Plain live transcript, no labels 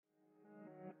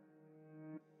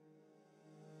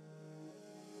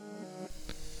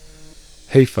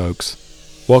Hey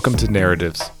folks, welcome to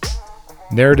Narratives.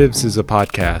 Narratives is a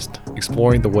podcast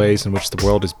exploring the ways in which the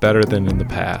world is better than in the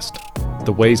past,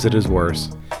 the ways it is worse,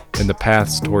 and the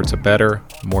paths towards a better,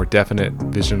 more definite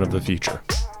vision of the future.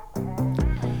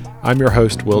 I'm your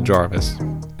host, Will Jarvis,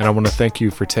 and I want to thank you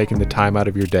for taking the time out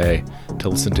of your day to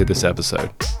listen to this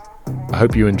episode. I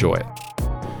hope you enjoy it.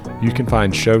 You can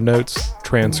find show notes,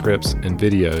 transcripts, and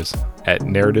videos at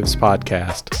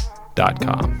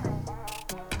narrativespodcast.com.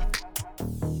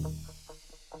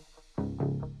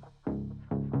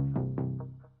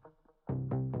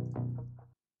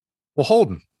 Well,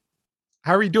 Holden,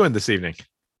 how are you doing this evening?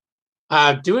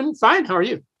 Doing fine. How are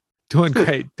you? Doing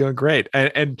great.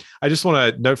 And I just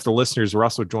want to note for the listeners, we're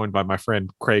also joined by my friend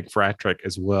Craig Fratrick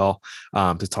as well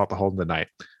to talk to Holden tonight.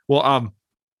 Well,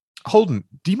 Holden,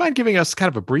 do you mind giving us kind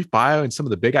of a brief bio and some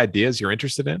of the big ideas you're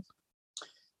interested in?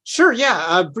 Sure.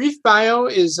 Yeah. A brief bio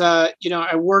is, I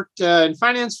worked in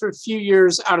finance for a few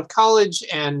years out of college,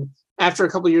 and after a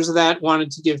couple of years of that,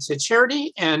 wanted to give to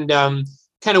charity and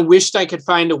kind of wished I could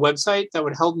find a website that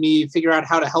would help me figure out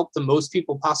how to help the most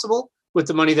people possible with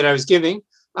the money that I was giving.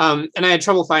 And I had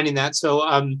trouble finding that. So,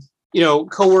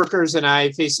 coworkers and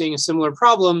I, facing a similar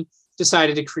problem,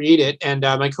 decided to create it. And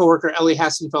my coworker, Ellie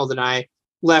Hassenfeld, and I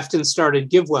left and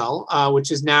started GiveWell, which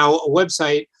is now a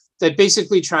website that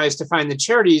basically tries to find the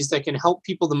charities that can help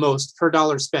people the most per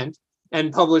dollar spent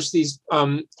and publish these,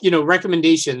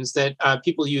 recommendations that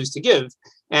people use to give.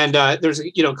 And there's,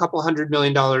 a couple $100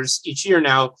 million each year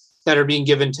now that are being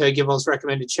given to GiveWell's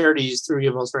recommended charities through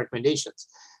GiveWell's recommendations.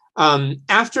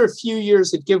 After a few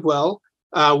years at GiveWell,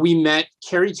 we met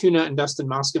Carrie Tuna and Dustin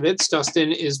Moskovitz.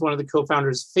 Dustin is one of the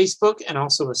co-founders of Facebook and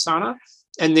also Asana.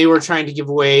 And they were trying to give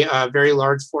away a very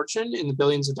large fortune in the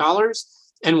billions of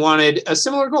dollars and wanted a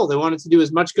similar goal. They wanted to do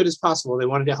as much good as possible. They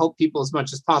wanted to help people as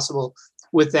much as possible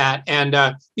with that.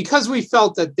 And because we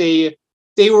felt that they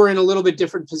were in a little bit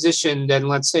different position than,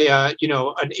 let's say, an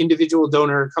individual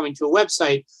donor coming to a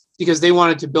website, because they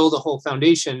wanted to build a whole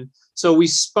foundation. So we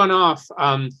spun off,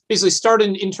 basically started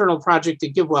an internal project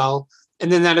at GiveWell,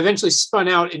 and then that eventually spun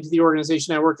out into the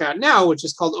organization I work at now, which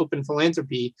is called Open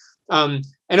Philanthropy. And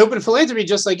Open Philanthropy,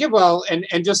 just like GiveWell,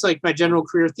 and just like my general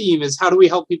career theme, is how do we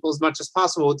help people as much as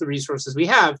possible with the resources we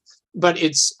have? But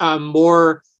it's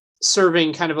more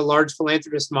serving kind of a large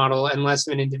philanthropist model and less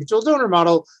of an individual donor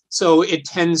model. So it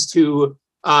tends to,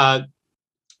 a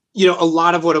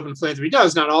lot of what Open Philanthropy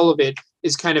does, not all of it,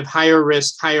 is kind of higher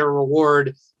risk, higher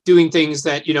reward, doing things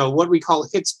that, what we call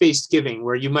hits-based giving,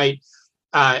 where you might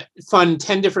fund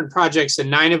 10 different projects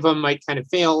and 9 of them might kind of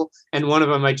fail, and one of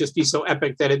them might just be so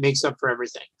epic that it makes up for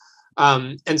everything.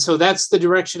 And so that's the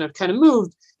direction I've kind of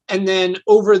moved. And then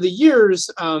over the years,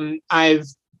 I've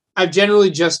generally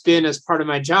just been, as part of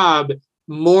my job,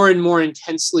 more and more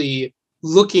intensely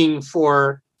looking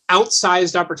for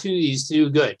outsized opportunities to do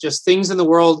good, just things in the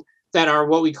world that are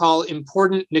what we call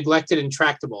important, neglected, and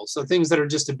tractable. So things that are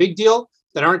just a big deal,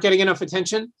 that aren't getting enough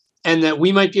attention, and that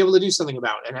we might be able to do something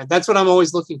about. And that's what I'm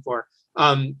always looking for.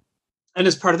 And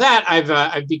as part of that,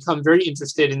 I've become very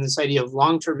interested in this idea of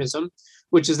long-termism,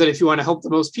 which is that if you want to help the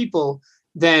most people,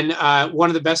 then one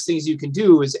of the best things you can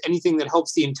do is anything that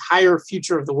helps the entire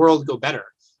future of the world go better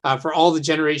for all the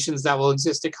generations that will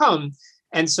exist to come.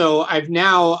 And so I've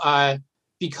now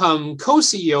become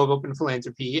co-CEO of Open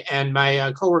Philanthropy, and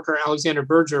my coworker, Alexander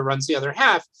Berger, runs the other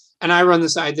half, and I run the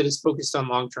side that is focused on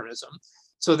long-termism.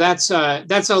 So that's a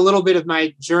little bit of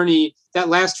my journey. That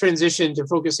last transition to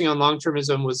focusing on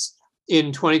long-termism was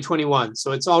in 2021.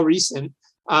 So it's all recent.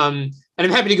 And I'm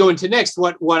happy to go into next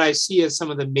what I see as some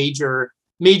of the major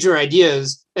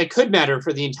ideas that could matter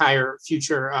for the entire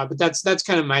future. But that's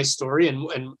kind of my story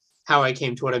and how I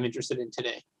came to what I'm interested in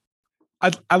today.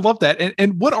 I love that.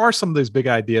 And what are some of those big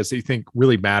ideas that you think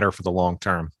really matter for the long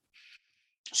term?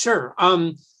 Sure.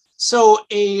 So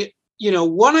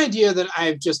one idea that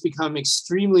I've just become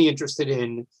extremely interested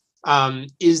in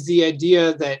is the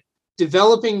idea that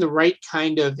developing the right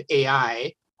kind of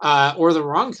AI or the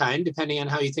wrong kind, depending on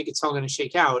how you think it's all going to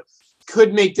shake out,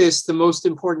 could make this the most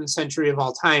important century of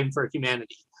all time for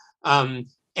humanity. And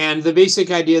the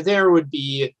basic idea there would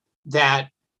be that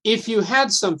if you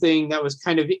had something that was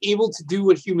kind of able to do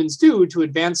what humans do to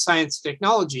advance science and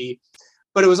technology,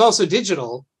 but it was also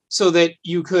digital, so that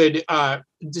you could,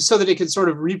 so that it could sort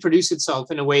of reproduce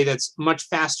itself in a way that's much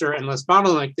faster and less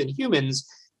bottleneck than humans,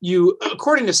 you,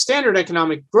 according to standard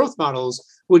economic growth models,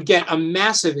 would get a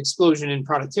massive explosion in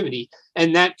productivity.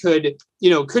 And that could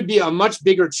be a much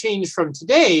bigger change from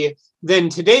today than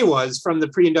today was from the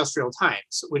pre-industrial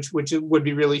times, which would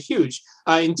be really huge.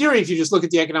 In theory, if you just look at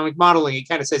the economic modeling, it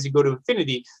kind of says you go to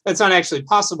infinity. That's not actually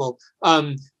possible.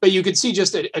 But you could see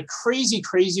just a crazy,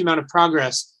 crazy amount of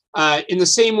progress. In the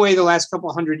same way, the last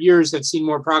couple hundred years have seen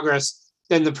more progress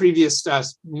than the previous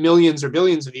millions or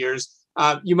billions of years.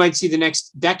 You might see the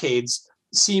next decades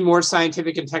see more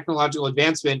scientific and technological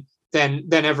advancement than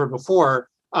ever before.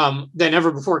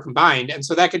 Combined. And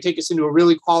so that could take us into a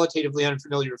really qualitatively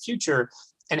unfamiliar future.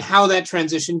 And how that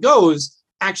transition goes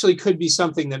actually could be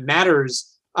something that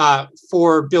matters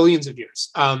for billions of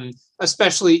years,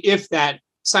 especially if that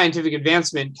scientific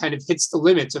advancement kind of hits the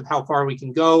limits of how far we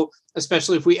can go,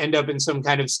 especially if we end up in some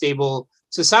kind of stable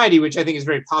society, which I think is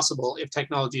very possible if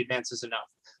technology advances enough.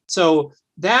 So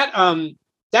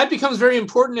that becomes very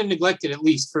important and neglected, at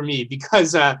least for me,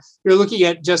 because you're looking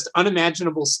at just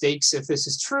unimaginable stakes if this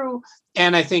is true.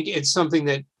 And I think it's something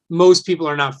that most people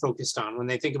are not focused on when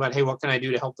they think about, hey, what can I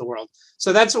do to help the world?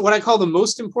 So that's what I call the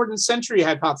most important century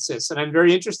hypothesis. And I'm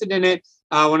very interested in it.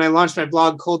 When I launched my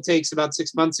blog, Cold Takes, about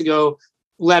 6 months ago,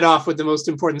 led off with the most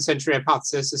important century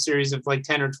hypothesis, a series of like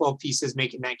 10 or 12 pieces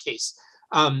making that case.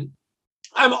 I'm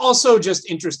also just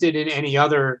interested in any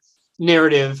other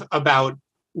narrative about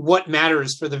what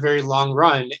matters for the very long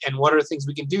run and what are things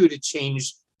we can do to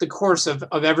change the course of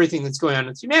everything that's going on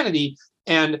with humanity.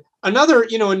 And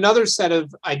another set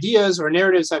of ideas or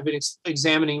narratives I've been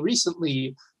examining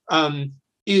recently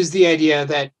is the idea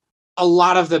that a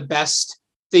lot of the best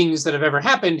things that have ever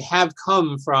happened have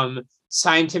come from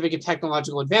scientific and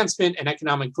technological advancement and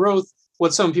economic growth,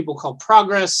 what some people call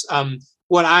progress,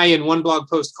 what I in one blog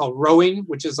post call rowing,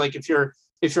 which is like if you're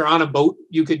on a boat,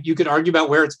 you could argue about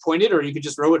where it's pointed, or you could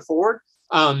just row it forward.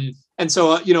 And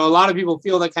so, a lot of people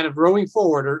feel that kind of rowing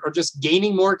forward or just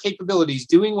gaining more capabilities,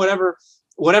 doing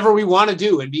whatever we want to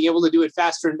do and being able to do it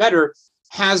faster and better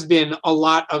has been a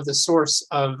lot of the source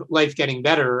of life getting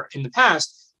better in the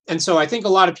past. And so I think a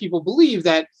lot of people believe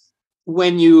that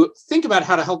when you think about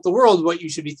how to help the world, what you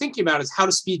should be thinking about is how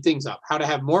to speed things up, how to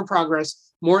have more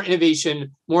progress, more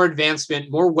innovation, more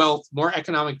advancement, more wealth, more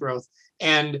economic growth.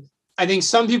 And I think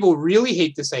some people really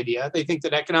hate this idea. They think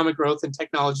that economic growth and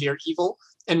technology are evil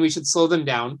and we should slow them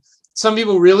down. Some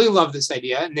people really love this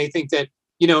idea and they think that,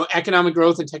 economic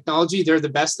growth and technology, they're the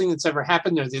best thing that's ever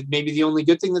happened. They're maybe the only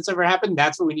good thing that's ever happened.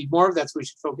 That's what we need more of. That's what we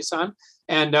should focus on.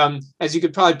 And as you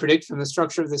could probably predict from the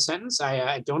structure of this sentence,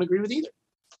 I don't agree with either.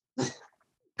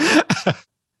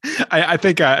 I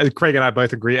think Craig and I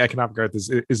both agree economic growth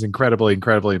is incredibly,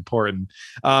 incredibly important.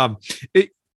 I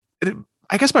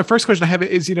guess my first question I have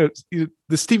is, the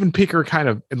Steven Pinker kind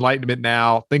of enlightenment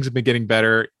now, things have been getting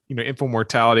better, infant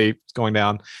mortality is going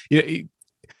down.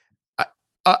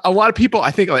 A lot of people, I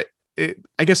think,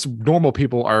 I guess normal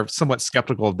people are somewhat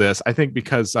skeptical of this. I think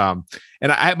because,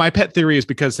 my pet theory is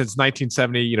because since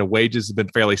 1970, wages have been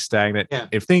fairly stagnant. Yeah.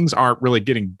 If things aren't really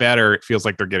getting better, it feels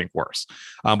like they're getting worse,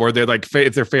 or they're like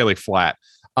if they're fairly flat.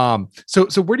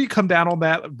 So where do you come down on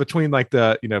that between like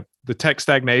the tech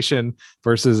stagnation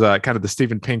versus kind of the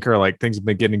Steven Pinker, like things have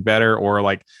been getting better, or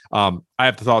like I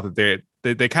have the thought that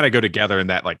they kind of go together in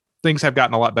that like things have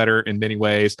gotten a lot better in many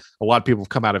ways. A lot of people have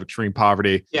come out of extreme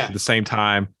poverty at the same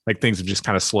time. Like things have just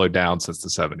kind of slowed down since the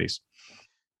 70s.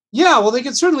 Yeah, well, they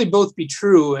could certainly both be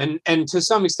true. And to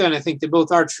some extent, I think they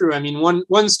both are true. I mean,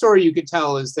 one story you could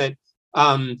tell is that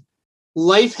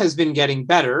life has been getting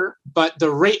better, but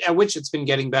the rate at which it's been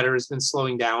getting better has been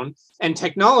slowing down. And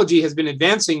technology has been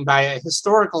advancing by a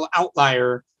historical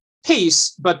outlier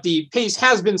pace, but the pace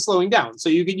has been slowing down. So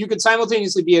you could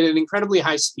simultaneously be at an incredibly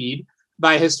high speed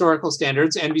by historical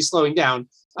standards and be slowing down.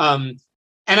 And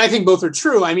I think both are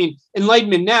true. I mean,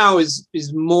 enlightenment now is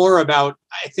more about,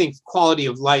 I think, quality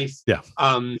of life. Yeah.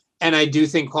 And I do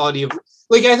think quality of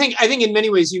I think in many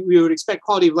ways we would expect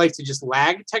quality of life to just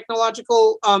lag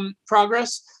technological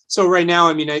progress. So right now,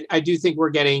 I mean, I do think we're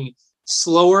getting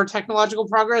slower technological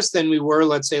progress than we were,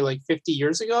 let's say, like 50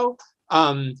 years ago,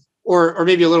 or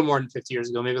maybe a little more than 50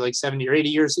 years ago, maybe like 70 or 80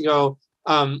 years ago.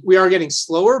 We are getting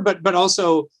slower, but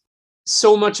also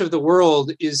so much of the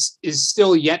world is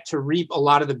still yet to reap a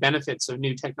lot of the benefits of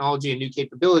new technology and new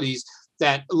capabilities,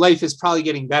 that life is probably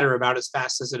getting better about as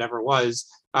fast as it ever was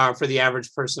for the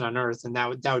average person on Earth. And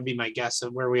that would be my guess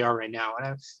of where we are right now. And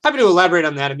I'm happy to elaborate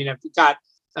on that. I mean,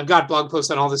 I've got blog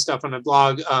posts on all this stuff on my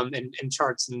blog and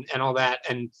charts and all that.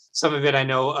 And some of it I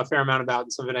know a fair amount about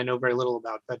and some of it I know very little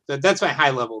about. But that's my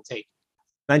high level take.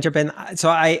 Can I jump in? So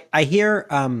I hear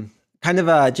kind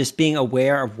of just being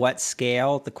aware of what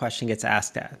scale the question gets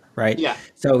asked at, right? Yeah.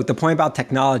 So the point about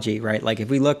technology, right? Like if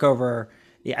we look over,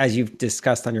 as you've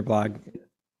discussed on your blog,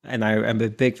 and I'm a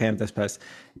big fan of this post.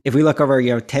 If we look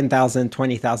over, 10,000,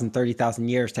 20,000, 30,000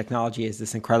 years, technology is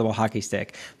this incredible hockey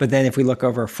stick. But then if we look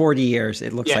over 40 years,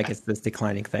 it looks like it's this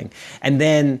declining thing. And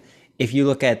then if you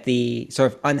look at the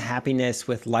sort of unhappiness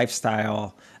with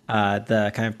lifestyle,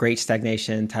 the kind of great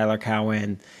stagnation, Tyler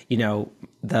Cowen,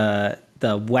 the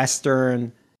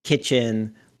Western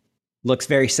kitchen looks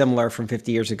very similar from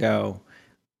 50 years ago.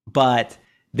 But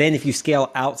then if you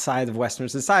scale outside of Western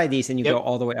societies and you go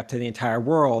all the way up to the entire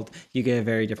world, you get a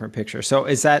very different picture. So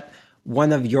is that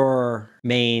one of your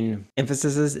main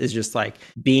emphases, is just like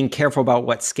being careful about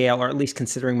what scale, or at least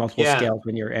considering multiple scales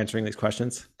when you're answering these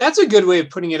questions? That's a good way of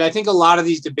putting it. I think a lot of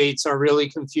these debates are really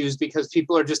confused because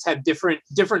people are just have different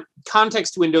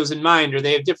context windows in mind, or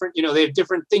they have different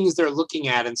things they're looking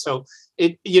at. And so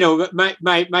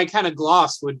my kind of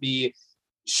gloss would be,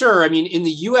 sure, I mean, in the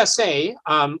USA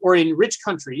or in rich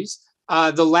countries,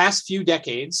 the last few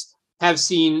decades have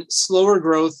seen slower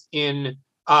growth in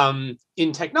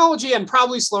technology and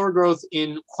probably slower growth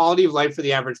in quality of life for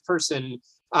the average person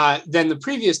than the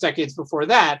previous decades before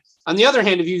that. On the other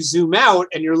hand, if you zoom out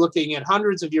and you're looking at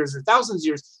hundreds of years or thousands of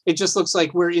years, it just looks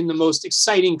like we're in the most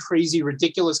exciting, crazy,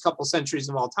 ridiculous couple centuries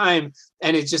of all time.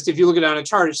 And it's just, if you look at it on a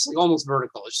chart, it's just like almost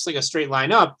vertical. It's just like a straight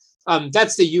line up.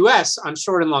 That's the US on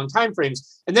short and long time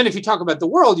frames. And then if you talk about the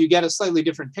world, you get a slightly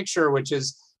different picture, which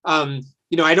is,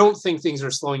 I don't think things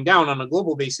are slowing down on a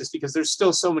global basis because there's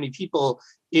still so many people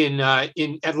in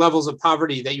at levels of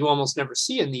poverty that you almost never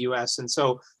see in the US. And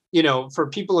so, for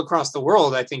people across the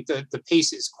world, I think that the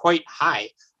pace is quite high.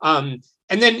 And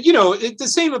then, the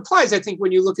same applies, I think,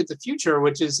 when you look at the future,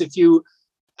 which is if you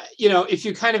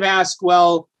kind of ask,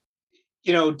 well,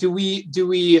 do we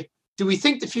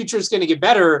think the future is going to get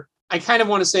better? I kind of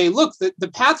want to say, look,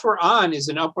 the path we're on is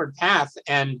an upward path,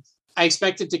 and I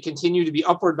expect it to continue to be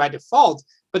upward by default.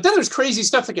 But then there's crazy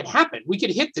stuff that could happen. We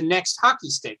could hit the next hockey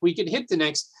stick. We could hit the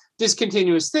next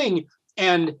discontinuous thing.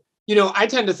 And, I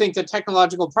tend to think that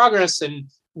technological progress and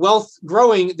wealth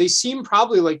growing, they seem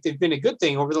probably like they've been a good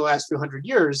thing over the last few hundred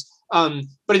years.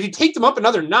 But if you take them up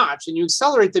another notch and you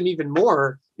accelerate them even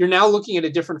more, you're now looking at a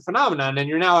different phenomenon and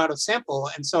you're now out of sample.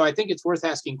 And so I think it's worth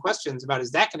asking questions about,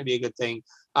 is that going to be a good thing?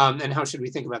 And how should we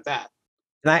think about that?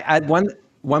 And I add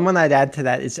one I'd add to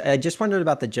that is, I just wondered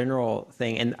about the general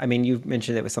thing. And I mean, you've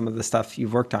mentioned it with some of the stuff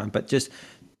you've worked on, but just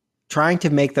trying to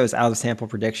make those out of sample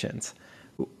predictions,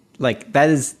 like that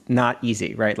is not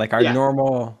easy, right? Like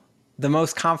the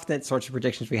most confident sorts of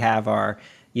predictions we have are,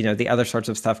 the other sorts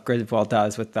of stuff Gridwell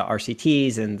does with the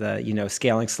RCTs and the,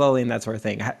 scaling slowly and that sort of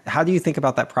thing. How do you think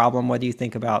about that problem? What do you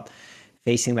think about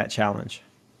facing that challenge?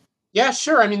 Yeah,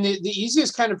 sure. I mean, the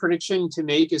easiest kind of prediction to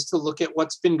make is to look at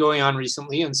what's been going on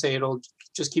recently and say it'll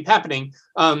just keep happening.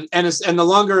 And the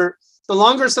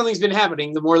longer something's been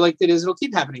happening, the more likely it is it'll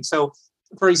keep happening. So,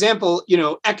 for example,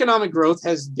 economic growth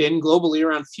has been globally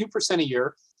around a few percent a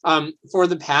year for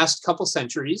the past couple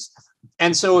centuries.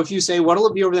 And so if you say, what'll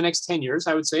it be over the next 10 years?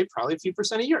 I would say probably a few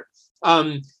percent a year.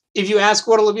 If you ask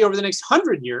what'll it be over the next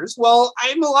 100 years, well,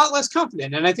 I'm a lot less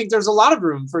confident. And I think there's a lot of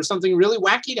room for something really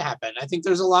wacky to happen. I think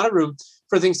there's a lot of room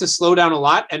for things to slow down a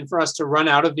lot and for us to run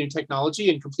out of new technology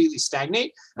and completely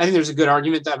stagnate. I think there's a good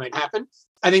argument that might happen.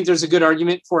 I think there's a good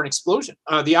argument for an explosion,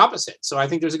 the opposite. So I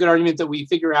think there's a good argument that we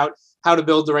figure out how to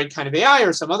build the right kind of AI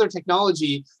or some other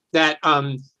technology that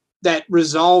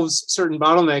resolves certain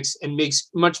bottlenecks and makes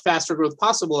much faster growth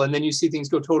possible. And then you see things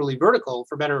go totally vertical,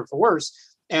 for better or for worse.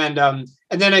 And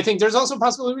then I think there's also a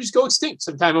possibility we just go extinct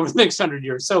sometime over the next 100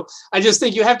 years. So I just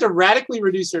think you have to radically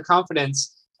reduce your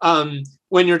confidence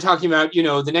when you're talking about,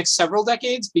 the next several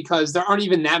decades, because there aren't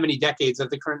even that many decades of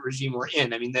the current regime we're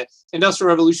in. I mean, the Industrial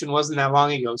Revolution wasn't that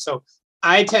long ago. So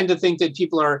I tend to think that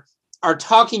people are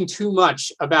talking too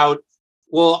much about,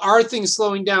 well, are things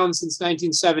slowing down since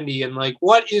 1970? And like,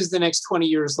 what is the next 20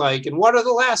 years like? And what are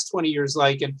the last 20 years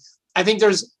like? And I think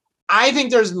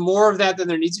there's more of that than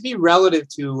there needs to be relative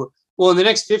to, well, in the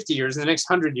next 50 years, in the next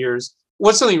 100 years,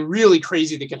 what's something really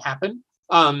crazy that can happen?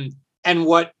 And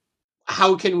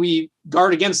how can we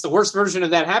guard against the worst version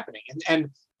of that happening? And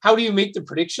how do you make the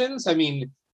predictions? I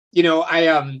mean,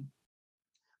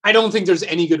 I don't think there's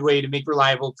any good way to make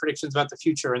reliable predictions about the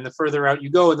future. And the further out you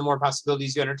go and the more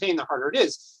possibilities you entertain, the harder it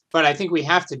is. But I think we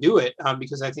have to do it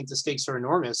because I think the stakes are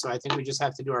enormous. So I think we just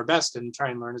have to do our best and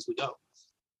try and learn as we go.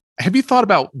 Have you thought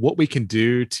about what we can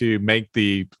do to make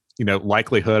the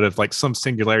likelihood of like some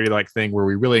singularity like thing where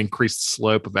we really increase the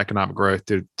slope of economic growth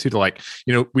to like,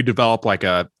 we develop like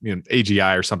a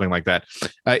AGI or something like that?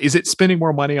 Is it spending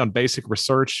more money on basic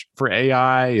research for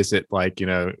AI? Is it like,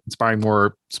 inspiring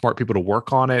more smart people to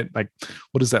work on it? Like,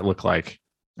 what does that look like?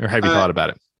 Or have you thought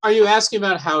about it? Are you asking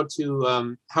about how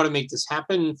to make this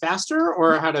happen faster,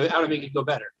 or how to make it go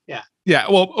better? Yeah. Yeah,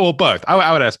 well, both.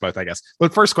 I would ask both, I guess.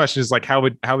 But first question is like, how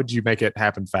would you make it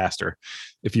happen faster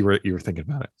if you were thinking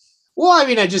about it? Well, I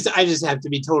mean, I just have to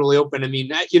be totally open. I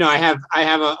mean, I have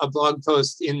a blog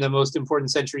post in the Most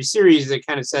Important Century series that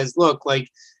kind of says, look, like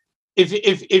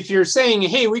if you're saying,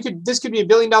 hey, this could be $1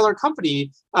 billion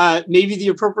company, maybe the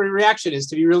appropriate reaction is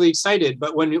to be really excited.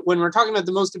 But when we're talking about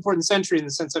the most important century in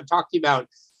the sense I'm talking about,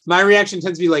 my reaction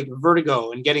tends to be like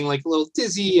vertigo and getting like a little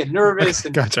dizzy and nervous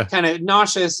and Gotcha. kind of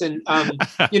nauseous. And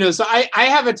so I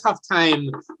have a tough time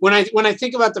when I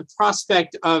think about the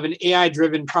prospect of an AI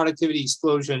driven productivity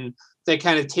explosion that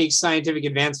kind of takes scientific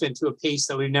advancement to a pace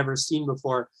that we've never seen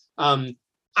before. I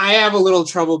have a little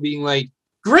trouble being like,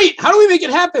 great, how do we make it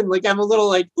happen? Like, I'm a little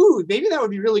like, ooh, maybe that would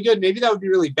be really good. Maybe that would be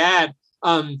really bad.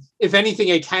 If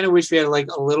anything, I kind of wish we had like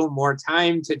a little more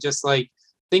time to just like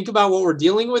think about what we're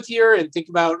dealing with here and think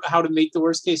about how to make the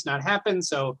worst case not happen.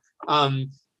 So,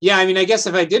 yeah, I mean, I guess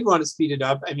if I did want to speed it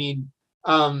up, I mean,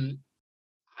 I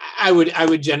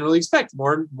would generally expect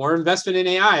more investment in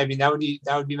AI. I mean, that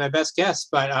would be my best guess.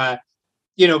 But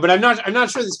but I'm not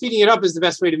sure that speeding it up is the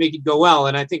best way to make it go well.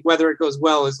 And I think whether it goes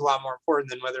well is a lot more important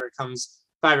than whether it comes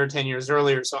 5 or 10 years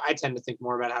earlier. So I tend to think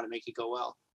more about how to make it go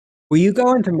well. Will you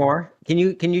go into more? Can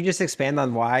you just expand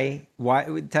on why?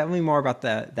 Tell me more about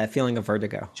that feeling of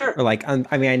vertigo. Sure. Or like,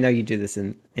 I mean, I know you do this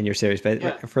in your series, but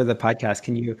Yeah. for the podcast,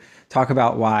 can you talk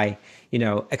about why,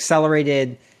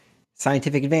 accelerated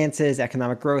scientific advances,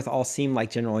 economic growth all seem like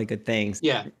generally good things?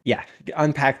 Yeah. Yeah.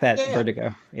 Unpack that Yeah.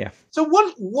 vertigo. Yeah. So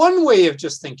one way of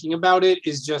just thinking about it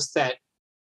is just that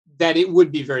it would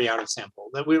be very out of sample.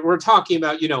 That we're talking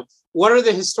about, what are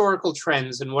the historical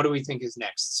trends and what do we think is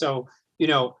next? So,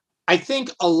 I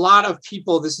think a lot of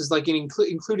people, this is like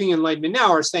including Enlightenment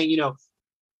Now, are saying,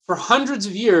 for hundreds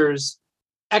of years,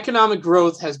 economic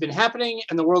growth has been happening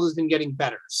and the world has been getting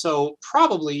better. So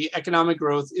probably economic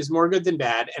growth is more good than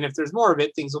bad. And if there's more of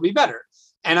it, things will be better.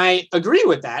 And I agree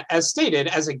with that, as stated,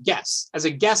 as a guess as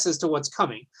to what's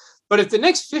coming. But if the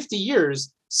next 50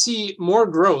 years see more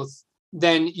growth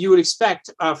than you would expect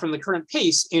from the current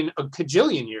pace in a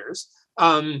cajillion years,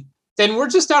 then we're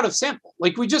just out of sample.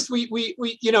 Like and one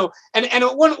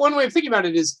way of thinking about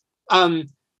it is,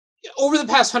 over the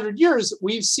past 100 years,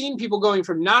 we've seen people going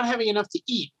from not having enough to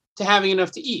eat to having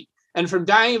enough to eat, and from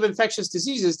dying of infectious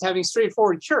diseases to having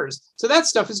straightforward cures. So that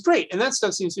stuff is great, and that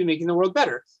stuff seems to be making the world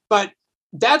better. But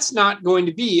that's not going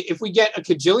to be, if we get a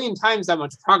cajillion times that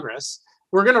much progress,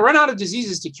 we're going to run out of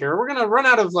diseases to cure. We're going to run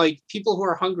out of like people who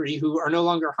are hungry, who are no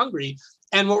longer hungry.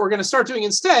 And what we're going to start doing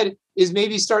instead is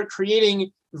maybe start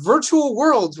creating virtual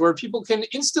worlds where people can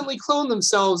instantly clone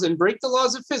themselves and break the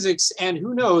laws of physics, and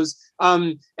who knows,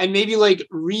 and maybe like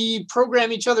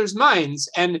reprogram ech other's minds.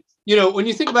 And when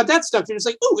you think about that stuff, you're just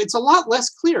like, oh, it's a lot less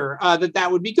clear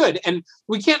that would be good. And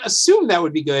we can't assume that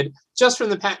would be good just from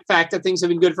the fact that things have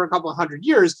been good for a couple of 100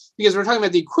 years, because we're talking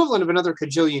about the equivalent of another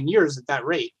cajillion years at that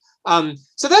rate.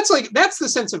 So that's the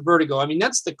sense of vertigo. I mean,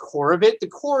 that's the core of it. The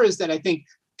core is that I think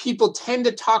people tend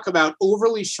to talk about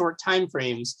overly short time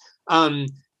frames.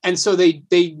 And so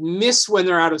they miss when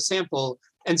they're out of sample.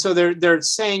 And so they're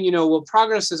saying, well,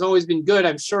 progress has always been good.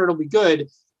 I'm sure it'll be good.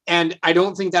 And I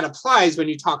don't think that applies when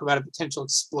you talk about a potential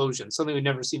explosion, something we've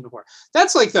never seen before.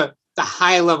 That's like the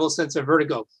high level sense of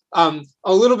vertigo. A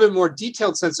little bit more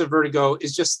detailed sense of vertigo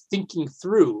is just thinking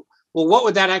through, well, what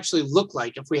would that actually look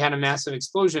like if we had a massive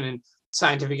explosion in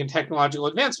scientific and technological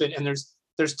advancement? And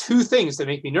there's two things that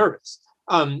make me nervous.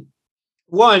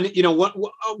 One of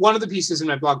the pieces in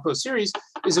my blog post series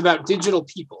is about digital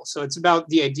people. So it's about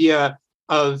the idea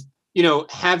of,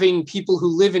 having people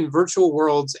who live in virtual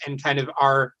worlds and kind of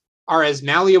are as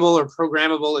malleable or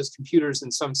programmable as computers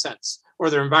in some sense, or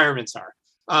their environments are.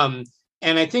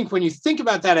 And I think when you think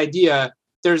about that idea,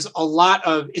 there's a lot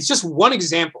of, it's just one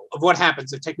example of what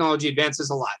happens if technology advances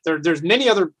a lot. There's many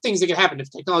other things that can happen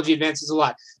if technology advances a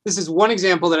lot. This is one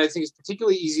example that I think is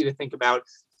particularly easy to think about.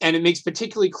 And it makes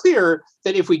particularly clear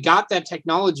that if we got that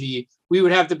technology, we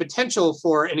would have the potential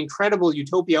for an incredible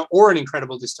utopia or an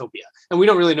incredible dystopia. And we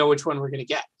don't really know which one we're going to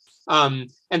get.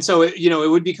 And so, it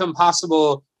would become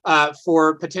possible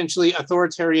for potentially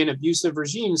authoritarian, abusive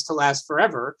regimes to last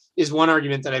forever, is one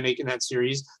argument that I make in that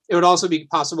series. It would also be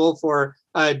possible for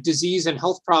disease and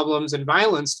health problems and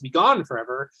violence to be gone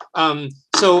forever.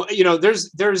 So,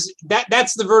 there's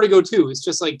that's the vertigo too. It's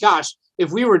just like, gosh, if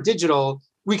we were digital,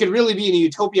 we could really be in a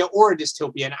utopia or a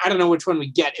dystopia. And I don't know which one we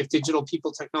get if digital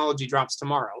people technology drops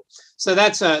tomorrow. So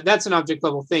that's an object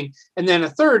level thing. And then a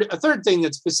third thing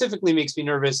that specifically makes me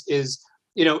nervous is,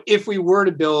 if we were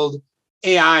to build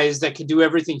AIs that could do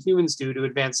everything humans do to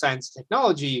advance science and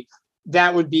technology,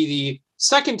 that would be the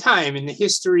second time in the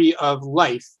history of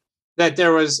life that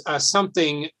there was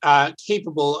something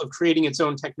capable of creating its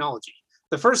own technology.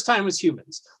 The first time was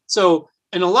humans. So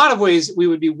in a lot of ways, we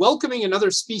would be welcoming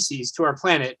another species to our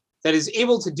planet that is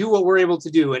able to do what we're able to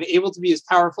do and able to be as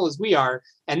powerful as we are.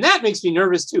 And that makes me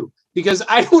nervous too, because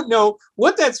I don't know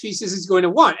what that species is going to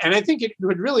want. And I think it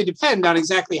would really depend on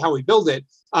exactly how we build it.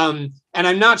 And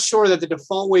I'm not sure that the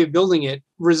default way of building it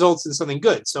results in something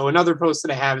good. So another post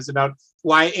that I have is about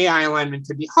why AI alignment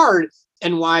could be hard,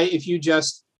 and why if you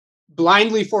just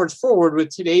blindly forge forward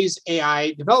with today's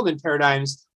AI development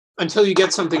paradigms until you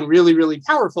get something really, really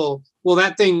powerful, well,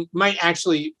 that thing might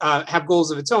actually have goals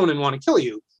of its own and want to kill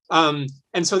you.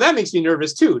 And so that makes me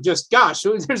nervous too. Just gosh,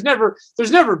 there's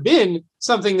never been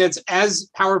something that's as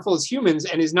powerful as humans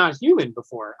and is not human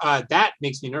before. That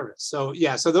makes me nervous. So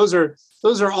yeah, so those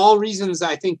are all reasons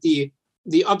I think the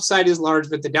upside is large,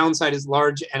 but the downside is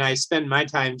large, and I spend my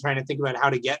time trying to think about how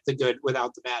to get the good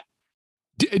without the bad.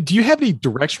 Do you have any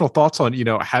directional thoughts on,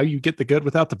 how you get the good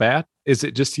without the bad? Is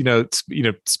it just,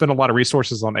 spend a lot of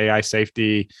resources on AI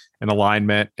safety and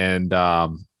alignment and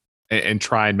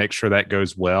try and make sure that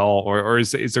goes well? Or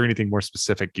is there anything more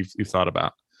specific you've thought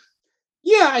about?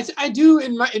 Yeah, I do.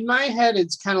 In my head,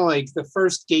 it's kind of like the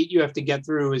first gate you have to get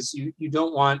through is you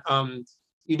don't want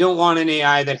an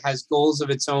AI that has goals of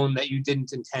its own that you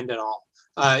didn't intend at all.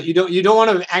 You don't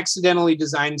want to accidentally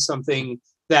design something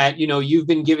that you've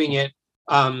been giving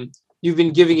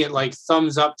it like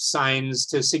thumbs up signs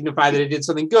to signify that it did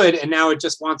something good, and now it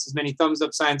just wants as many thumbs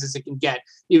up signs as it can get,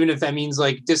 even if that means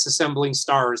like disassembling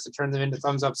stars to turn them into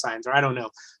thumbs up signs, or I don't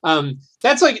know.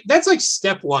 That's like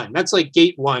step one. That's like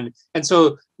gate one. And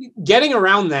so getting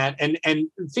around that and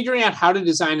figuring out how to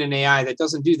design an AI that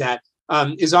doesn't do that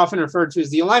is often referred to as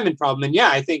the alignment problem. And yeah,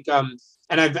 I think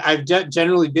and I've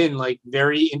generally been like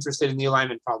very interested in the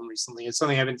alignment problem recently. It's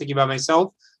something I've been thinking about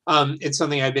myself. It's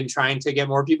something I've been trying to get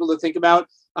more people to think about.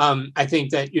 I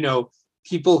think that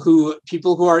people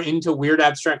who are into weird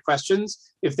abstract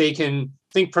questions, if they can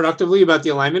think productively about the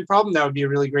alignment problem, that would be a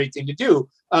really great thing to do.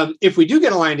 If we do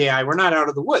get aligned AI, we're not out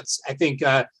of the woods. I think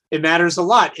it matters a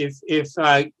lot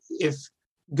if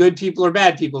good people or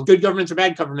bad people, good governments or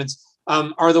bad governments,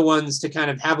 are the ones to kind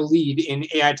of have a lead in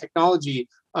AI technology.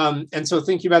 And so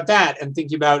thinking about that and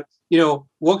thinking about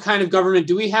what kind of government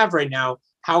do we have right now?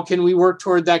 How can we work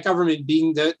toward that government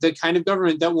being the kind of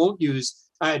government that won't use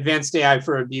advanced AI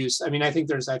for abuse? I mean, I think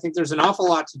there's an awful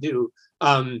lot to do.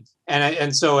 And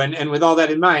with all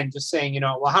that in mind, just saying,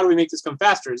 well, how do we make this come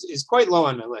faster is quite low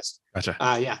on my list. Gotcha.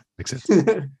 Yeah. Makes sense.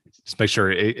 Just make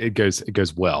sure it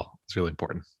goes well. It's really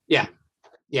important. Yeah.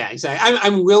 Yeah, exactly.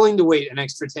 I'm willing to wait an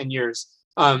extra 10 years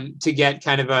to get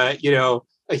kind of a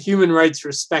human rights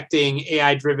respecting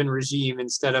AI driven regime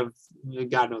instead of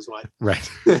God knows what. Right.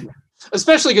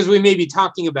 Especially because we may be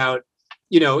talking about,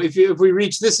 if we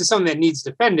reach, this is something that needs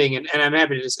defending, and I'm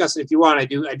happy to discuss it if you want. I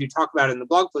do talk about it in the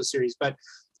blog post series, but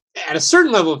at a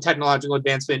certain level of technological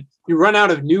advancement, you run out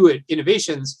of new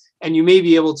innovations, and you may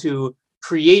be able to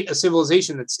create a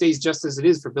civilization that stays just as it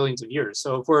is for billions of years.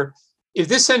 So if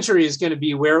this century is going to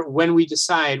be when we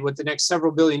decide what the next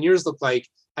several billion years look like,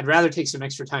 I'd rather take some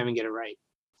extra time and get it right.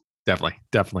 Definitely.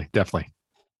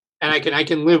 And I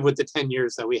can live with the 10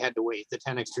 years that we had to wait, the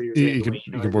 10 extra years. You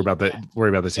can worry about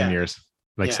the 10 years.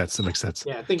 Makes sense. That makes sense.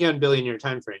 Yeah. Thinking on billion year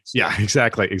time frames. Yeah,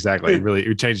 exactly.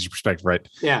 It changes your perspective, right?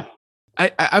 Yeah.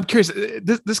 I'm curious,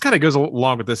 this kind of goes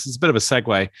along with this. It's a bit of a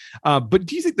segue, but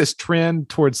do you think this trend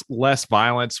towards less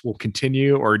violence will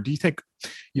continue? Or do you think,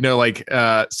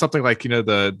 something like,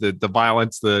 the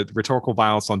violence, the rhetorical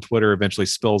violence on Twitter eventually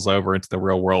spills over into the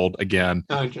real world again?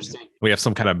 Oh, interesting. We have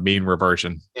some kind of mean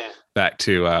reversion back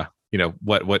to,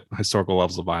 what historical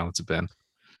levels of violence have been.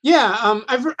 Yeah,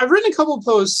 I've written a couple of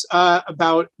posts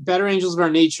about better angels of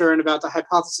our nature and about the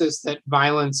hypothesis that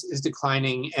violence is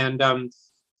declining. And,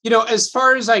 as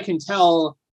far as I can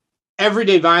tell,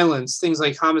 everyday violence, things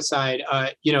like homicide,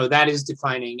 that is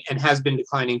declining and has been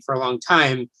declining for a long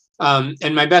time.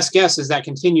 And my best guess is that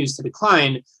continues to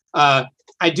decline.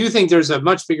 I do think there's a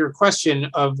much bigger question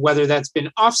of whether that's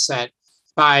been offset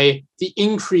by the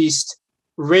increased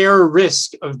rare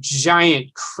risk of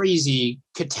giant, crazy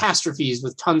catastrophes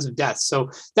with tons of deaths.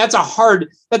 So that's a hard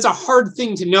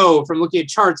thing to know from looking at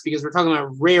charts, because we're talking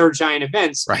about rare giant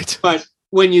events. Right. But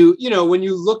when you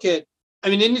look at,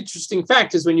 an interesting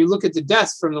fact is when you look at the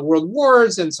deaths from the world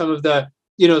wars and some of the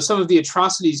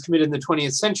atrocities committed in the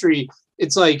 20th century,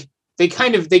 it's like they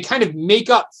kind of make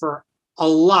up for a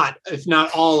lot, if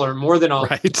not all or more than all,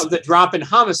 of the drop in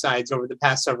homicides over the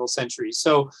past several centuries.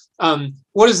 So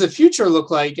what does the future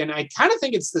look like? And I kind of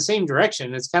think it's the same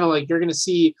direction. It's kind of like you're going to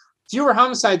see fewer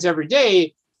homicides every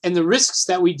day, and the risks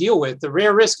that we deal with, the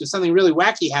rare risk of something really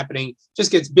wacky happening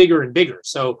just gets bigger and bigger.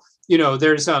 So,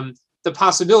 there's the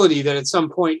possibility that at some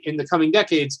point in the coming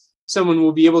decades, someone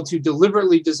will be able to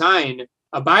deliberately design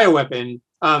a bioweapon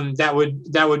that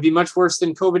would be much worse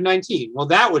than COVID-19. Well,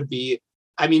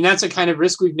 that's a kind of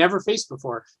risk we've never faced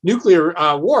before. Nuclear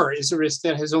war is a risk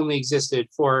that has only existed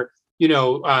for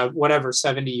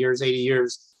 70 years, 80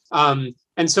 years.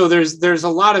 And so there's a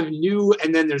lot of new,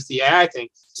 and then there's the AI thing.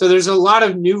 So there's a lot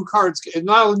of new cards, a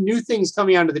lot of new things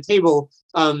coming onto the table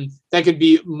that could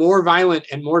be more violent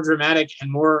and more dramatic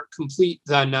and more complete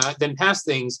than past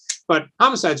things. But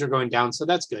homicides are going down, so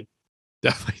that's good.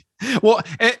 Definitely. Well,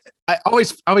 I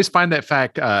always find that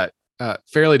fact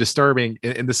fairly disturbing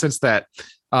in the sense that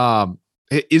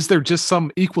is there just some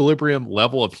equilibrium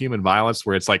level of human violence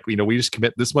where it's like, we just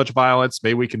commit this much violence,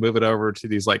 maybe we can move it over to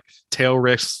these like tail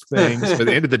risk things. But at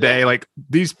the end of the day, like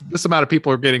this amount of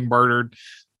people are getting murdered,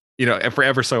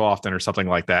 ever so often or something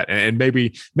like that. And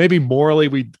maybe morally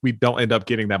we don't end up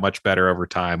getting that much better over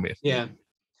time. Yeah.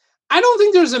 I don't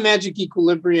think there's a magic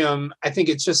equilibrium. I think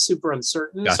it's just super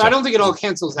uncertain. Gotcha. So I don't think it all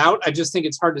cancels out. I just think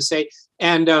it's hard to say.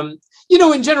 And,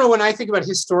 in general, when I think about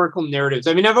historical narratives,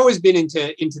 I mean, I've always been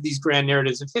into these grand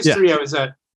narratives of history. Yeah. I was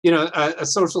a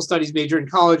social studies major in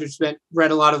college, which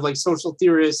read a lot of like social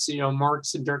theorists,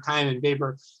 Marx and Durkheim and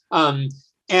Weber.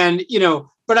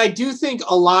 But I do think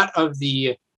a lot of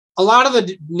the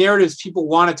narratives people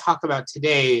want to talk about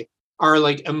today are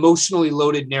like emotionally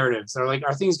loaded narratives. They're like,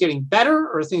 are things getting better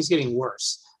or are things getting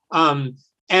worse?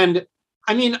 And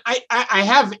I mean, I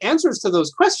have answers to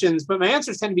those questions, but my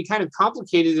answers tend to be kind of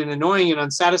complicated and annoying and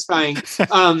unsatisfying.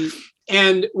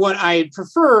 And what I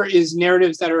prefer is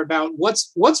narratives that are about what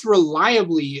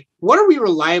are we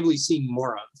reliably seeing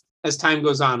more of as time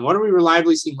goes on? What are we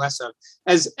reliably seeing less of?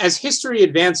 As history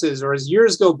advances or as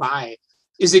years go by,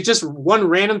 is it just one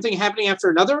random thing happening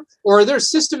after another? Or are there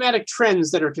systematic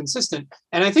trends that are consistent?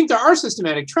 And I think there are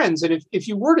systematic trends. And if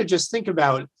you were to just think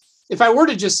about, if I were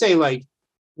to just say like,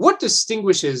 what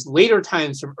distinguishes later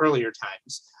times from earlier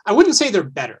times? I wouldn't say they're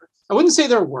better. I wouldn't say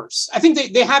they're worse. I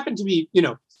think they happen to be,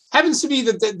 happens to be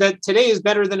that today is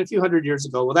better than a few hundred years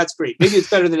ago. Well, that's great. Maybe it's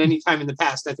better than any time in the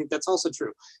past. I think that's also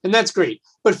true. And that's great.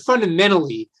 But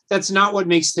fundamentally, that's not what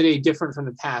makes today different from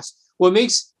the past. What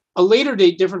makes a later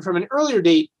date different from an earlier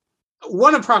date,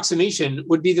 one approximation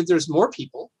would be that there's more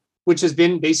people, which has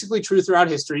been basically true throughout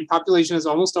history. Population has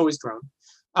almost always grown.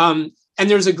 And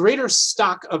there's a greater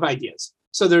stock of ideas.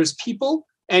 So there's people,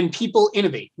 and people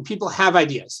innovate, and people have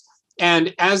ideas.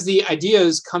 And as the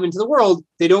ideas come into the world,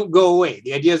 they don't go away.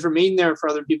 The ideas remain there for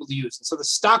other people to use. And so the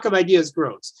stock of ideas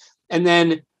grows. And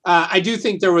then I do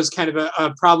think there was kind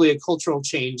of probably a cultural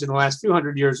change in the last few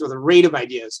hundred years where the rate of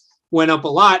ideas went up a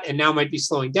lot and now might be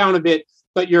slowing down a bit.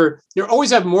 But you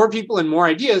always have more people and more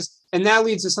ideas. And that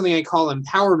leads to something I call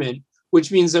empowerment,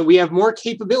 which means that we have more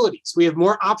capabilities. We have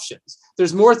more options.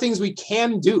 There's more things we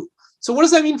can do. So what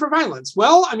does that mean for violence?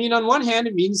 Well, I mean, on one hand,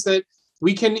 it means that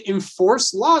we can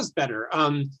enforce laws better.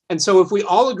 And so if we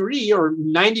all agree, or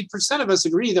 90% of us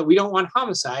agree that we don't want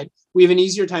homicide, we have an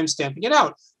easier time stamping it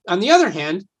out. On the other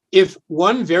hand, if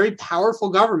one very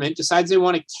powerful government decides they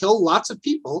want to kill lots of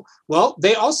people, well,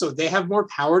 they have more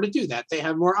power to do that. They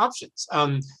have more options.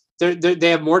 They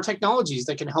have more technologies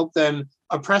that can help them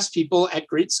oppress people at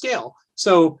great scale.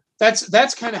 So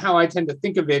that's kind of how I tend to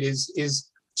think of it, is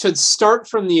should start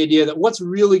from the idea that what's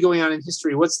really going on in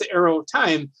history, what's the arrow of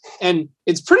time, and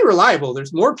it's pretty reliable.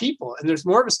 There's more people and there's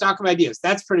more of a stock of ideas.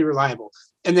 That's pretty reliable.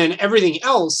 And then everything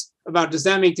else about, does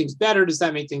that make things better? Does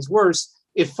that make things worse?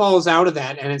 It falls out of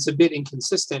that, and it's a bit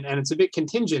inconsistent, and it's a bit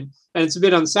contingent, and it's a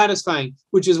bit unsatisfying,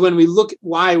 which is when we look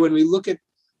at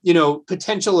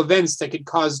potential events that could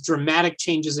cause dramatic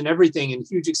changes in everything and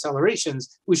huge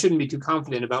accelerations, we shouldn't be too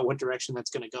confident about what direction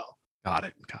that's going to go. Got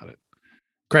it.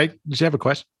 Craig, did you have a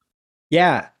question?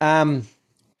 Yeah. All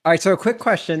right. So a quick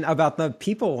question about the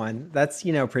people one. That's,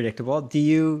 predictable.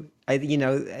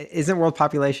 Isn't world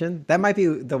population, that might be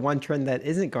the one trend that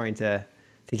isn't going to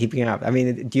keep going up. I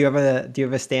mean, do you have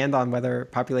a stand on whether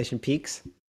population peaks?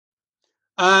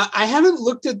 I haven't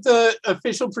looked at the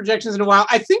official projections in a while.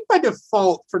 I think by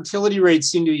default, fertility rates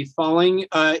seem to be falling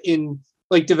in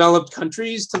like developed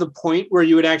countries to the point where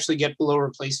you would actually get below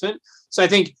replacement. So I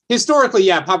think historically,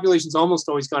 population's almost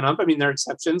always gone up. I mean, there are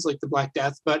exceptions like the Black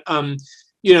Death, but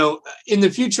in the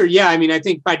future, I mean, I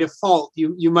think by default,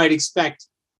 you might expect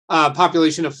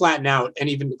population to flatten out and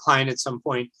even decline at some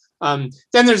point. Then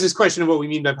there's this question of what we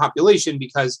mean by population,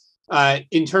 because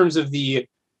in terms of the,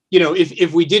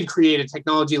 if we did create a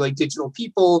technology like digital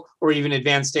people or even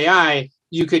advanced AI,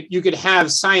 you could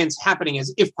have science happening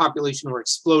as if population were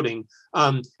exploding.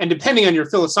 And depending on your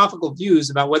philosophical views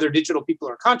about whether digital people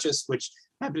are conscious, which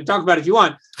I'm happy to talk about if you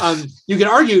want, you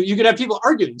could have people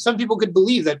arguing. Some people could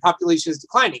believe that population is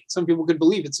declining. Some people could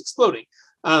believe it's exploding.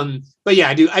 But yeah,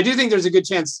 I do think there's a good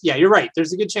chance. Yeah, you're right.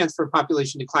 There's a good chance for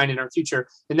population decline in our future.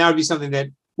 And that would be something that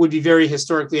would be very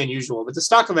historically unusual. But the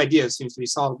stock of ideas seems to be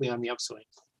solidly on the upswing.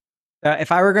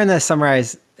 If I were going to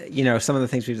summarize, some of the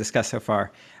things we've discussed so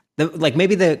far,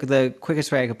 maybe the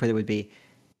quickest way I could put it would be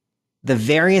the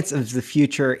variance of the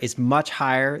future is much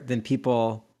higher than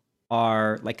people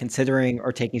are considering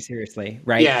or taking seriously,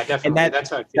 right? Yeah, definitely. And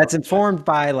that's how I feel. That's informed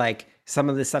by some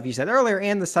of the stuff you said earlier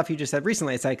and the stuff you just said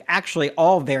recently. It's actually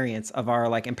all variance of our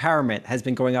empowerment has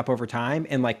been going up over time,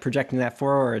 and projecting that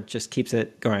forward just keeps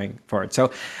it going forward.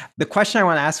 So the question I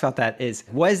want to ask about that is,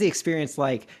 what is the experience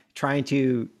like trying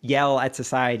to yell at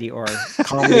society or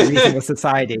calmly reason with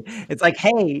society? It's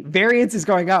hey, variance is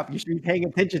going up. You should be paying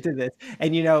attention to this.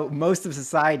 And most of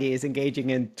society is engaging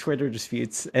in Twitter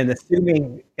disputes and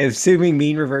assuming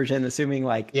mean reversion, assuming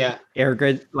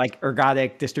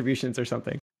ergodic distributions or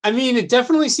something. I mean, it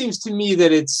definitely seems to me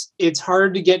that it's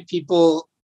hard to get people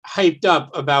hyped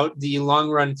up about the long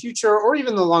run future or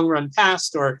even the long run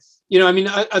past, or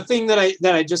a thing that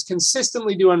I just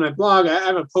consistently do on my blog. I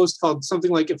have a post called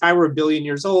something like "If I Were a Billion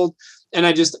Years Old," and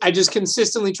I just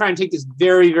consistently try and take this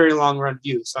very, very long run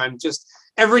view. So I'm just,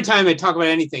 every time I talk about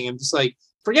anything, I'm just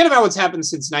forget about what's happened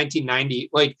since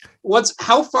 1990.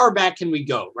 How far back can we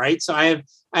go, right? So I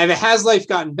have a Has Life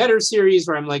Gotten Better series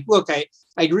where I'm look, I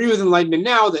agree with Enlightenment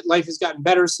now that life has gotten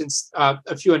better since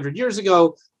a few hundred years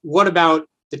ago. What about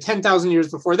the 10,000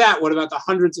 years before that? What about the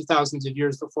hundreds of thousands of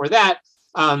years before that?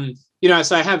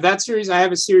 So I have that series. I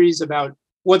have a series about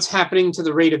what's happening to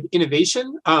the rate of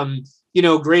innovation.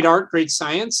 Great art, great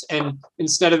science. And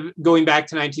instead of going back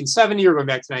to 1970 or going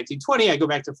back to 1920, I go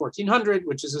back to 1400,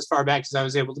 which is as far back as I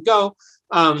was able to go.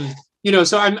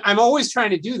 So I'm always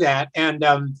trying to do that. And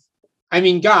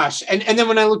gosh. And then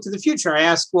when I look to the future, I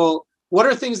ask, well, what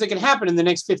are things that can happen in the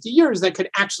next 50 years that could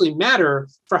actually matter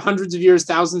for hundreds of years,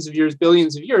 thousands of years,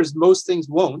 billions of years? Most things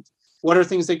won't. What are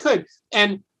things that could?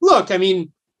 And look,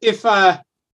 if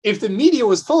the media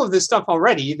was full of this stuff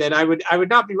already, then I would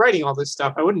not be writing all this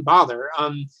stuff. I wouldn't bother.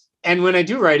 And when I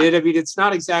do write it, it's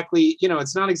not exactly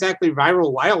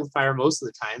viral wildfire most of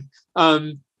the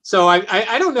time. So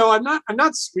I don't know. I'm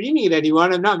not screaming at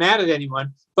anyone. I'm not mad at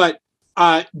anyone. But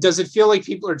does it feel like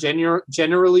people are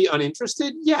generally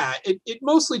uninterested? Yeah, it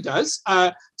mostly does.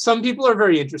 Some people are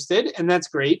very interested, and that's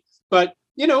great. But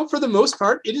for the most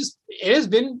part, it has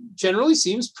been generally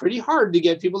seems pretty hard to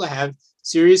get people to have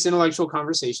serious intellectual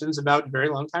conversations about very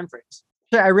long time frames.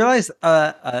 I realize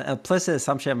an implicit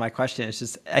assumption of my question is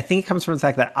just, I think it comes from the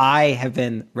fact that I have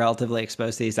been relatively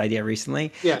exposed to these ideas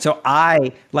recently. Yeah. So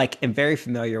I am very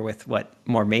familiar with what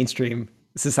more mainstream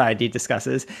society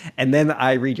discusses. And then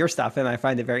I read your stuff and I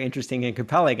find it very interesting and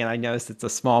compelling. And I notice it's a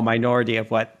small minority of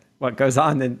what goes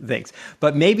on in things.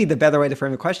 But maybe the better way to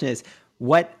frame the question is,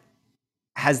 what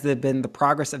has been the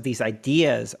progress of these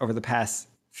ideas over the past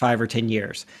 5 or 10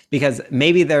 years? Because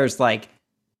maybe there's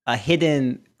a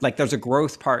hidden, there's a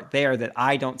growth part there that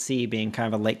I don't see being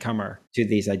kind of a latecomer to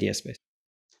these idea space.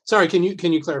 Sorry, can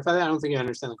you clarify that? I don't think I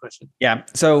understand the question. Yeah.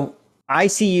 So I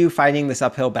see you fighting this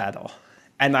uphill battle,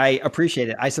 and I appreciate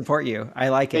it. I support you. I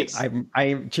like Thanks. it.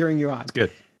 I'm cheering you on. That's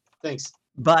good. Thanks.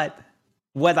 But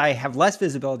what I have less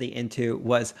visibility into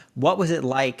was, what was it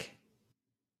like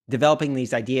developing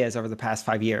these ideas over the past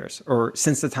 5 years, or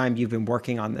since the time you've been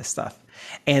working on this stuff?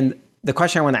 And the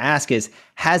question I want to ask is,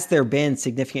 has there been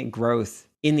significant growth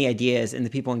in the ideas and the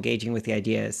people engaging with the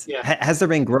ideas? Yeah. Has there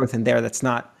been growth in there that's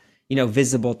not,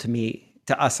 visible to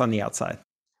us on the outside?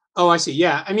 Oh, I see.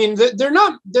 Yeah.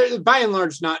 They're by and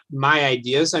large not my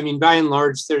ideas. By and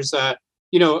large, there's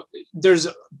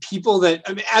people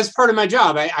that, as part of my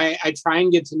job, I try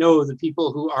and get to know the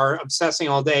people who are obsessing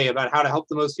all day about how to help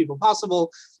the most people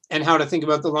possible and how to think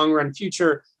about the long run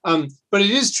future. But it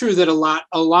is true that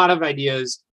a lot of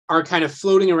ideas are kind of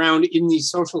floating around in these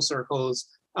social circles,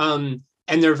 and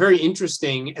they're very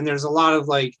interesting. And there's a lot of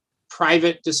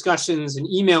private discussions and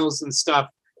emails and stuff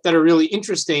that are really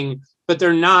interesting, but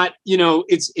they're not,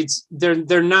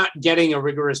 they're not getting a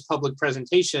rigorous public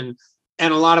presentation.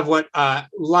 And a lot of what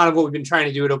we've been trying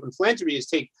to do at Open Philanthropy is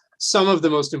take some of the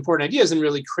most important ideas and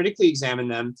really critically examine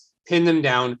them, pin them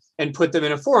down, and put them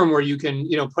in a forum where you can,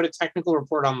 put a technical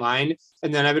report online.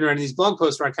 And then I've been writing these blog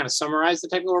posts where I kind of summarize the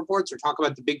technical reports or talk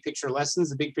about the big picture lessons,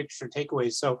 the big picture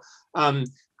takeaways. So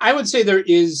I would say there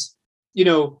is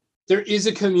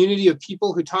a community of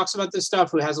people who talks about this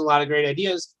stuff, who has a lot of great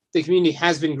ideas. The community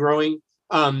has been growing.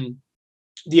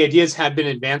 the ideas have been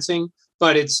advancing,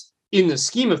 but it's in the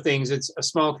scheme of things, it's a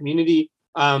small community.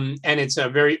 And it's a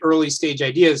very early stage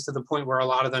ideas to the point where a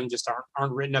lot of them just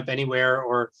aren't written up anywhere,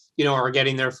 or are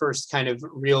getting their first kind of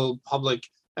real public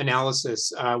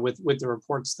analysis with the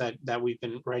reports that we've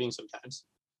been writing sometimes.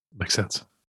 Makes sense.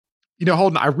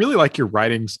 Holden, I really like your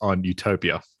writings on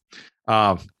utopia.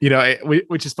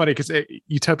 Which is funny because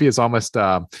utopia is almost,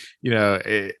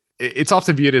 it's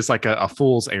often viewed as like a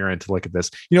fool's errand to look at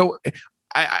this.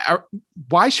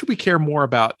 Why should we care more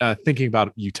about thinking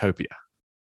about utopia?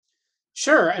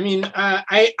 Sure. I mean,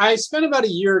 I spent about a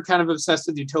year kind of obsessed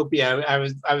with utopia. I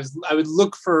would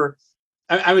look for,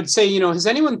 I would say, has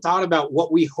anyone thought about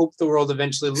what we hope the world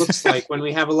eventually looks like when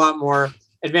we have a lot more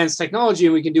advanced technology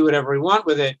and we can do whatever we want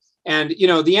with it? And,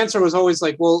 the answer was always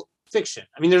like, well, fiction.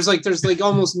 I mean, there's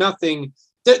almost nothing.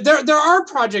 There are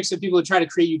projects of people who try to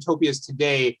create utopias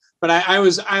today, but I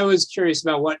was curious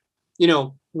about what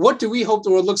do we hope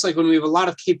the world looks like when we have a lot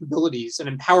of capabilities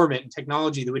and empowerment and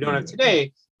technology that we don't have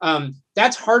today?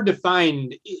 That's hard to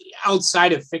find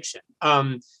outside of fiction.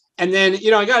 And then,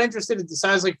 I got interested in this.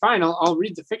 I was like, fine, I'll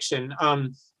read the fiction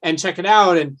and check it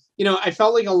out. And, I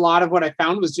felt like a lot of what I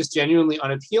found was just genuinely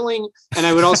unappealing. And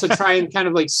I would also try and kind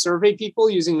of like survey people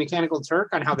using Mechanical Turk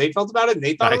on how they felt about it. And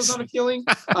they thought It was unappealing.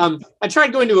 I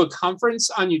tried going to a conference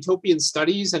on utopian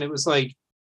studies, and it was like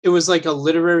a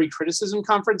literary criticism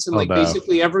conference. And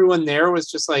basically everyone there was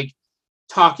just like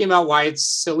talking about why it's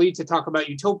silly to talk about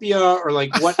utopia, or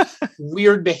like what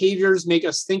weird behaviors make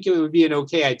us think it would be an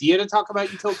okay idea to talk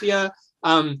about utopia.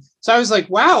 So I was like,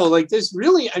 wow, like this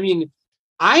really, I mean,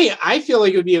 I feel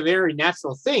like it would be a very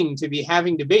natural thing to be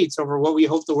having debates over what we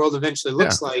hope the world eventually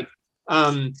looks like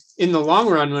in the long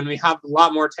run, when we have a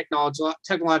lot more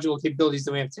technological capabilities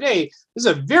than we have today. This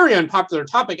is a very unpopular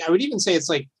topic. I would even say it's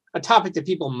like a topic that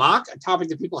people mock, a topic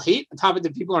that people hate, a topic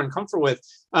that people are uncomfortable with.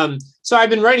 So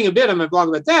I've been writing a bit on my blog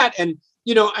about that. And,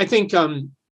 I think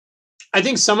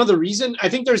some of the reason, I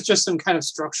think there's just some kind of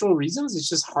structural reasons. It's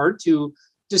just hard to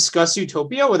discuss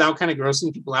utopia without kind of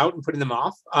grossing people out and putting them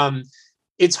off.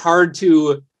 It's hard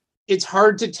to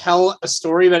tell a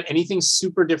story about anything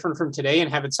super different from today and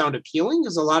have it sound appealing,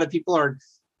 because a lot of people are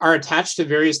attached to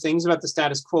various things about the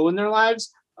status quo in their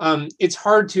lives. It's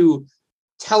hard to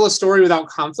tell a story without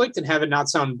conflict and have it not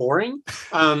sound boring.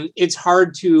 It's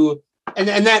hard to, and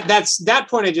that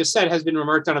point I just said has been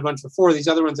remarked on a bunch before. These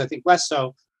other ones, I think, less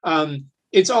so.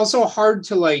 It's also hard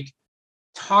to like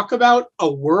talk about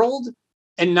a world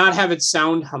and not have it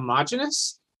sound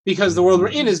homogenous, because the world we're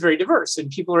in is very diverse and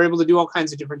people are able to do all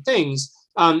kinds of different things.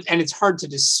 And it's hard to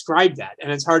describe that,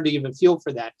 and it's hard to give a feel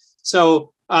for that.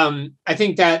 So I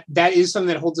think that is something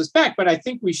that holds us back. But I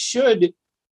think we should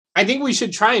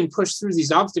try and push through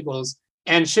these obstacles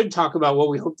and should talk about what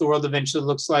we hope the world eventually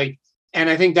looks like. And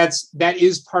I think that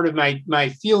is part of my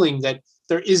feeling, that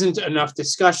there isn't enough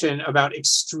discussion about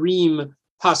extreme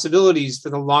possibilities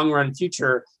for the long run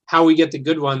future, how we get the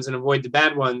good ones and avoid the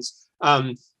bad ones.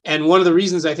 And one of the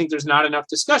reasons I think there's not enough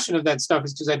discussion of that stuff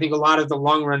is because I think a lot of the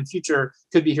long run future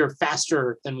could be here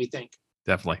faster than we think.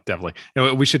 Definitely.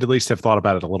 We should at least have thought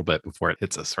about it a little bit before it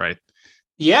hits us, right?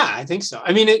 Yeah, I think so.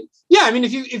 I mean,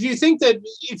 if you think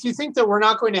that we're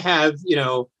not going to have,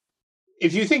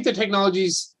 if you think that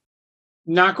technology's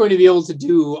not going to be able to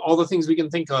do all the things we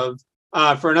can think of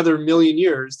for another million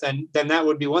years, then that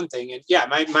would be one thing. And yeah,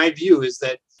 my view is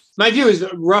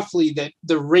roughly that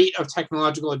the rate of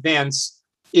technological advance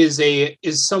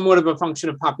is somewhat of a function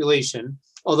of population,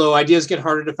 although ideas get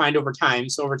harder to find over time.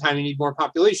 So over time, you need more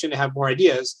population to have more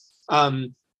ideas.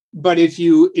 But if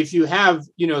you have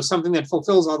something that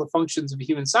fulfills all the functions of a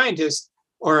human scientist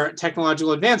or a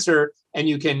technological advancer, and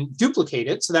you can duplicate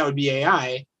it, so that would be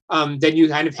AI, then you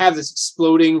kind of have this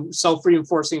exploding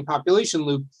self-reinforcing population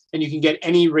loop, and you can get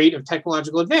any rate of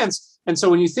technological advance. And so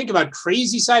when you think about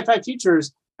crazy sci-fi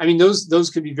futures, I mean, those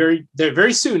could be they're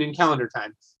very soon in calendar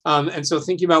time. And so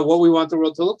thinking about what we want the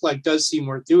world to look like does seem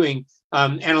worth doing.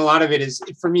 And a lot of it is,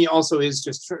 for me, also is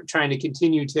just trying to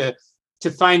continue to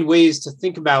find ways to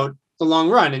think about the long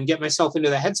run and get myself into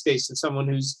the headspace of someone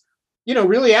who's,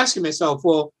 really asking myself,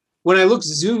 well, when I look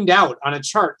zoomed out on a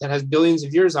chart that has billions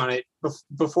of years on it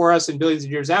before us and billions of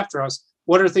years after us,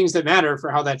 what are things that matter for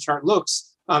how that chart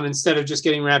looks, instead of just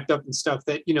getting wrapped up in stuff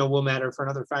that, will matter for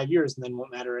another 5 years and then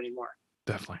won't matter anymore.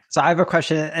 Definitely. So I have a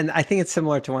question, and I think it's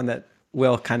similar to one that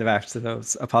Will kind of asked, to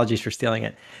those. Apologies for stealing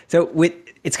it. So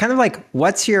it's kind of like,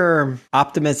 what's your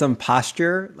optimism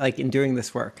posture like in doing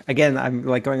this work? Again, I'm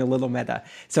like going a little meta.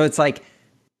 So it's like,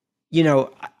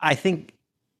 I think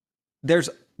there's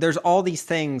all these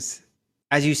things,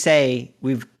 as you say,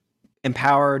 we've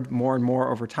empowered more and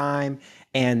more over time,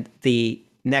 and the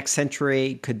next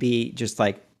century could be just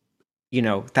like,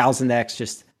 1000x,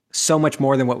 just so much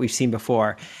more than what we've seen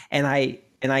before. And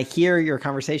I hear your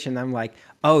conversation. I'm like,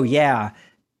 oh yeah,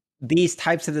 these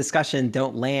types of discussion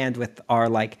don't land with our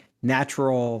like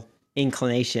natural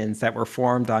inclinations that were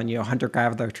formed on,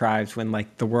 hunter-gatherer tribes when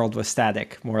like the world was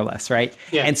static, more or less, right?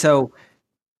 Yeah. And so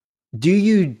do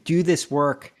you do this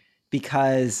work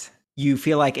because you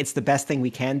feel like it's the best thing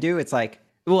we can do? It's like,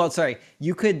 well, sorry,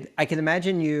 I can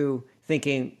imagine you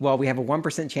thinking, well, we have a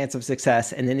 1% chance of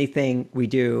success and anything we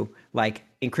do like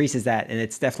increases that and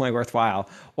it's definitely worthwhile.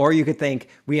 Or you could think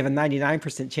we have a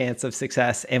 99% chance of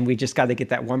success and we just got to get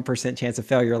that 1% chance of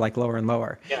failure like lower and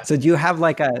lower. Yeah. So do you have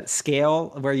like a scale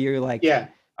where you're like,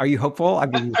 are you hopeful? I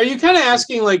mean, are you kind of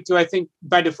asking like, do I think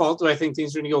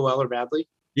things are going to go well or badly?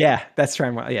 Yeah, that's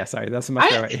trying. Yeah, sorry, that's a much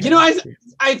better way.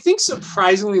 I think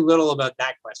surprisingly little about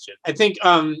that question. I think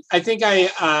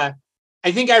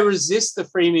I resist the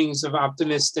framings of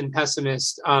optimist and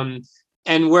pessimist.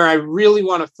 And where I really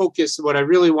want to focus, what I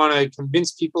really want to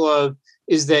convince people of,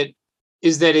 is that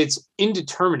it's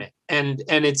indeterminate and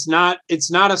it's not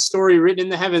a story written in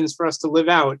the heavens for us to live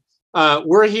out.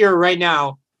 We're here right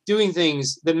now doing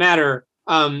things that matter,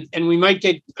 and we might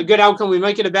get a good outcome, we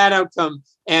might get a bad outcome,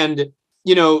 and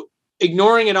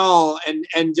ignoring it all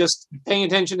and just paying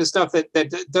attention to stuff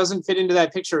that doesn't fit into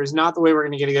that picture is not the way we're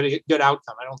going to get a good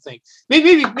outcome. I don't think.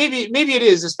 Maybe it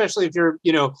is, especially if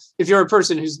you're a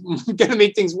person who's going to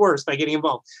make things worse by getting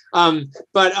involved.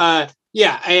 I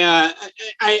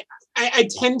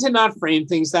tend to not frame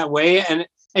things that way,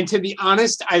 and to be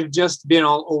honest, I've just been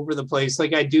all over the place.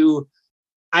 Like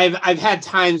I've had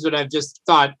times when I've just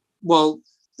thought, well,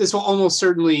 this will almost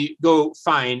certainly go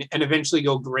fine and eventually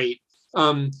go great.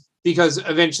 Because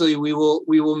eventually we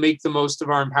will make the most of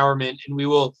our empowerment, and we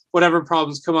will, whatever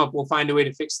problems come up, we'll find a way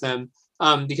to fix them.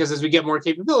 Because as we get more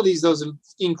capabilities, those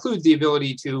include the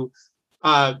ability to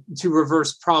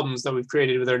reverse problems that we've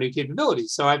created with our new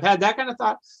capabilities. So I've had that kind of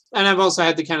thought, and I've also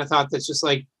had the kind of thought that's just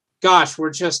like, gosh,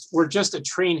 we're just a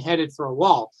train headed for a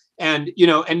wall, and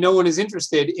no one is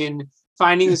interested in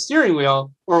finding the steering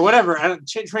wheel or whatever.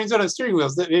 Trains don't have steering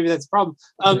wheels. Maybe that's a problem.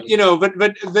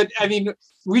 But I mean,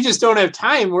 we just don't have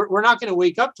time. We're not going to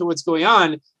wake up to what's going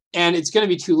on, and it's going to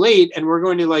be too late. And we're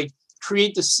going to like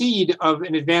create the seed of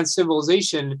an advanced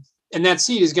civilization, and that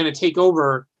seed is going to take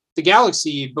over the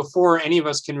galaxy before any of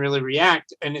us can really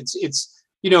react. And it's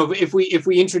if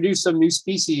we introduce some new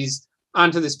species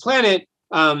onto this planet,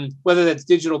 whether that's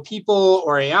digital people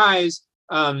or AIs,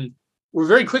 we're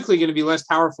very quickly going to be less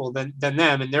powerful than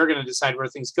them, and they're going to decide where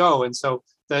things go. And so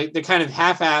the kind of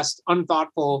half-assed,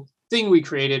 unthoughtful thing we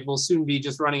created will soon be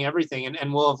just running everything,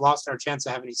 and we'll have lost our chance to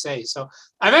have any say. So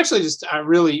I've actually just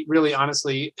really, really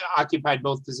honestly occupied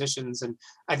both positions, and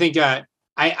I think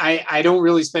I don't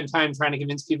really spend time trying to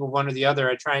convince people one or the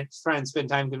other. I try and spend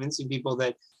time convincing people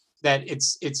that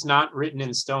it's not written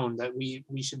in stone, that we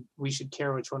should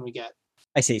care which one we get.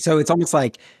 I see. So it's almost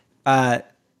like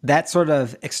that sort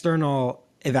of external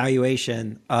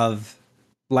evaluation of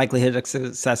likelihood of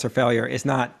success or failure is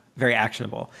not very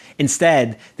actionable.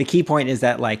 Instead, the key point is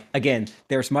that, like, again,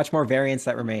 there's much more variance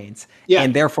that remains. Yeah.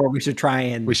 And therefore we should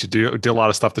do a lot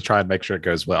of stuff to try and make sure it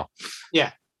goes well.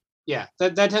 Yeah. Yeah.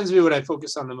 That tends to be what I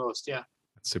focus on the most. Yeah.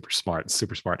 Super smart.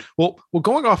 Well,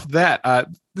 going off of that,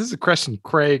 this is a question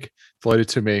Craig floated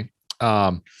to me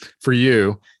for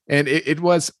you. And it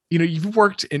was, you've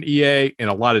worked in EA in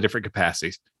a lot of different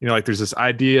capacities. Like there's this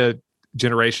idea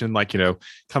generation, like,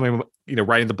 coming,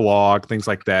 writing the blog, things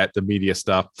like that, the media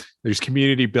stuff. There's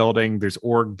community building, there's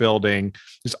org building,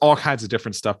 there's all kinds of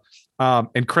different stuff.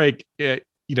 And Craig, if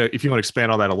you want to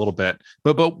expand on that a little bit,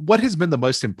 but what has been the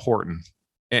most important,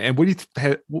 and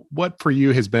what for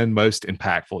you has been most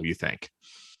impactful, you think?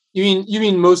 You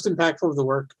mean most impactful of the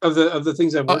work of the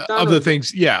things I've worked on? Of the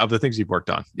things you've worked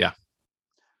on. Yeah.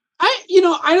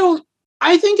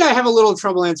 I think I have a little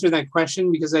trouble answering that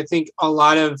question, because I think a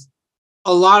lot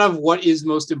of what is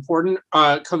most important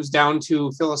comes down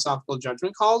to philosophical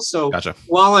judgment calls. So Gotcha.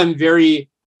 While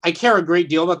I care a great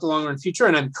deal about the long run future,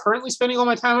 and I'm currently spending all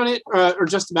my time on it, or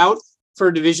just about,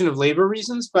 for division of labor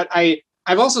reasons, but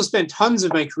I've also spent tons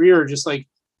of my career just like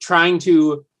trying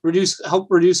to help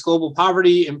reduce global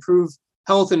poverty, improve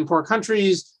health in poor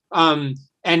countries, and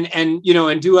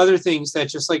do other things that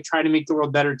just like try to make the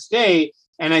world better today.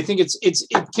 And I think it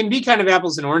can be kind of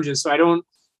apples and oranges. So I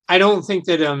don't think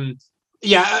that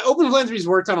Open Philanthropy's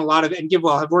worked on a lot of, and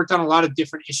GiveWell have worked on a lot of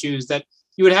different issues that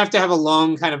you would have to have a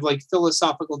long kind of like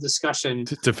philosophical discussion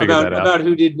to figure that out about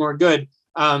who did more good.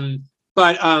 I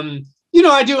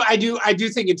do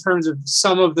think in terms of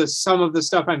some of the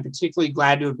stuff I'm particularly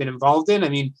glad to have been involved in. I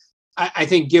mean, I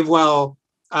think GiveWell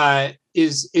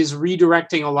is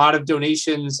redirecting a lot of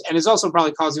donations, and is also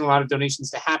probably causing a lot of donations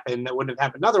to happen that wouldn't have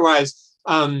happened otherwise,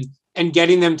 and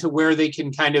getting them to where they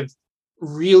can kind of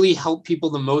really help people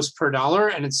the most per dollar.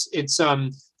 And it's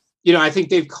I think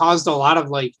they've caused a lot of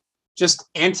like just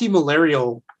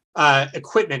anti-malarial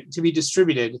equipment to be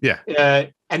distributed.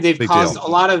 And they've caused a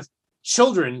lot of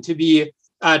children to be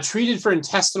treated for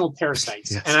intestinal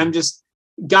parasites. And I'm just,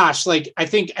 gosh, like I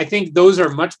think those are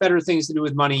much better things to do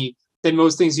with money than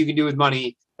most things you can do with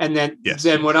money. And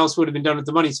then what else would have been done with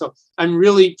the money? So I'm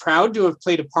really proud to have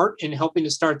played a part in helping to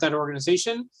start that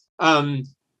organization.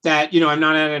 That I'm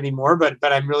not at anymore, but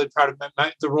I'm really proud of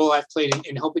the role I've played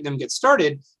in helping them get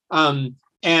started. And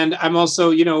I'm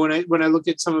also, when I look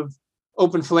at some of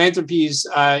Open Philanthropy's,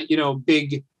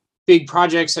 big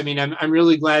projects, I mean, I'm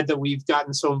really glad that we've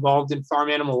gotten so involved in farm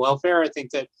animal welfare. I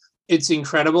think that it's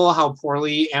incredible how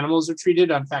poorly animals are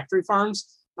treated on factory farms.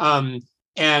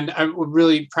 And I'm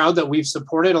really proud that we've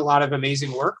supported a lot of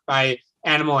amazing work by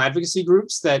animal advocacy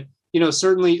groups that,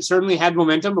 certainly had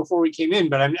momentum before we came in,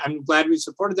 but I'm glad we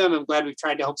supported them. I'm glad we've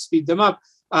tried to help speed them up.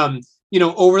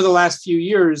 Over the last few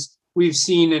years, we've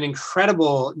seen an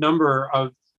incredible number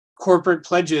of corporate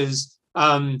pledges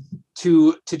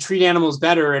to treat animals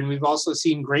better. And we've also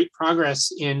seen great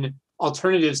progress in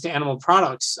alternatives to animal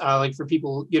products, like for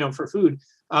people, for food.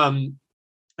 And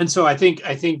so I think,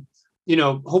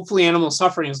 hopefully animal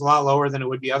suffering is a lot lower than it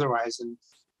would be otherwise.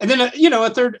 And then, a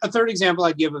third example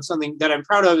I'd give of something that I'm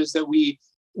proud of is that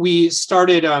we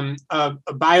started a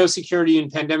biosecurity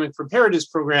and pandemic preparedness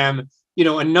program,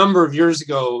 a number of years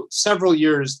ago, several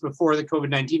years before the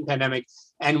COVID-19 pandemic.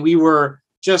 And we were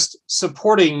just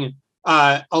supporting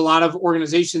a lot of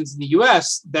organizations in the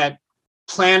US that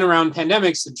plan around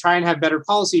pandemics and try and have better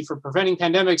policy for preventing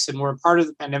pandemics. And we're a part of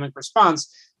the pandemic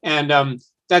response. And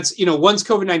that's, once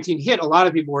COVID-19 hit, a lot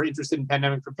of people were interested in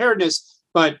pandemic preparedness,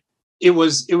 but it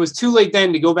was too late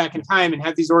then to go back in time and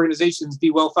have these organizations be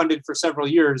well funded for several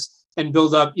years and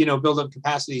build up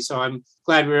capacity. So I'm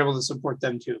glad we were able to support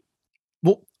them too.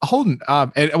 Well, Holden,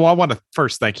 I want to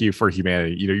first thank you for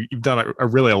humanity. You've done a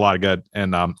really a lot of good,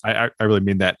 and I really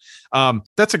mean that.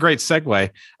 That's a great segue.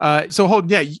 So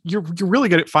Holden, you're really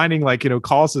good at finding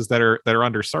causes that are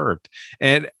underserved.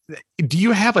 And do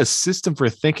you have a system for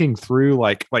thinking through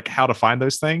like how to find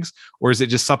those things, or is it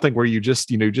just something where you just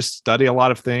study a lot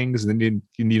of things and then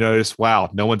you notice, wow,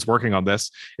 no one's working on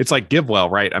this? It's like GiveWell,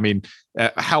 right? I mean,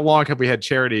 how long have we had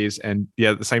charities, and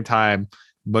at the same time,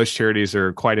 most charities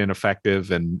are quite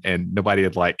ineffective, and nobody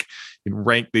had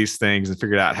rank these things and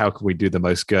figured out how can we do the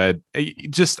most good.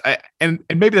 And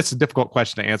maybe that's a difficult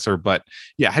question to answer, but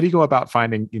how do you go about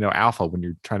finding alpha when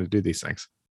you're trying to do these things?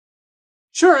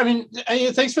 Sure. I mean,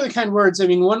 thanks for the kind words. I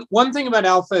mean, one thing about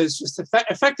alpha is just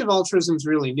effective altruism is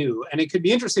really new, and it could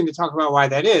be interesting to talk about why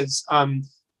that is,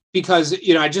 because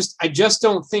I just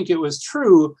don't think it was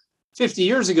true 50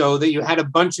 years ago that you had a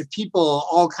bunch of people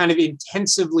all kind of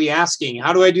intensively asking,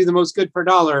 how do I do the most good per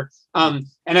dollar? And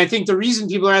I think the reason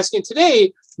people are asking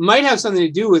today might have something to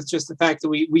do with just the fact that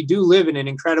we do live in an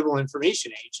incredible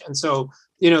information age. And so,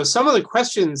 some of the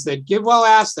questions that GiveWell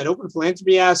asks, that Open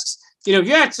Philanthropy asks, if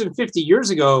you asked them 50 years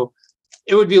ago,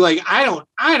 it would be like, I don't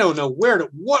know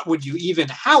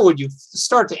how would you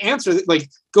start to answer that? Like,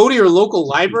 go to your local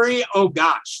library. Oh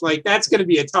gosh, that's going to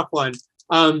be a tough one.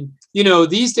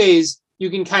 These days you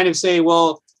can kind of say,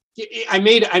 well, I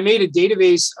made a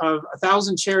database of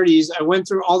 1,000 charities. I went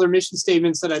through all their mission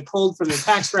statements that I pulled from their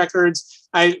tax records.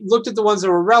 I looked at the ones that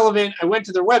were relevant. I went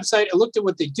to their website. I looked at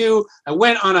what they do. I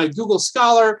went on a Google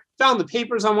Scholar, found the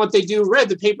papers on what they do, read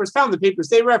the papers, found the papers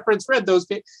they reference, read those.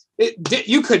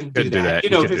 You couldn't do that,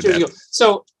 50 years ago.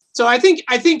 So I think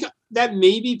that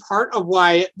may be part of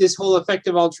why this whole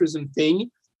effective altruism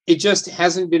thing, it just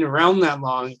hasn't been around that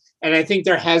long. And I think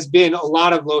there has been a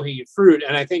lot of low-hanging fruit.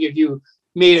 And I think if you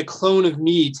made a clone of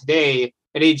me today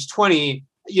at age 20,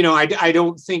 I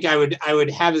don't think I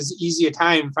would have as easy a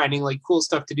time finding cool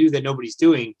stuff to do that nobody's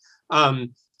doing.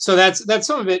 So that's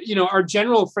some of it. Our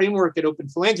general framework at Open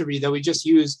Philanthropy that we just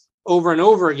use over and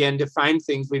over again to find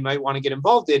things we might want to get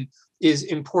involved in is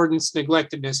importance,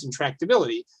 neglectedness, and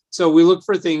tractability. So we look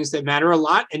for things that matter a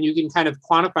lot, and you can kind of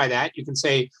quantify that. You can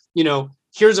say,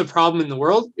 here's a problem in the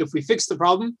world. If we fix the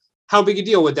problem, how big a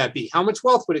deal would that be? How much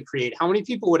wealth would it create? How many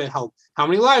people would it help? How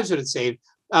many lives would it save?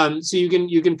 So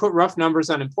you can put rough numbers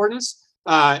on importance.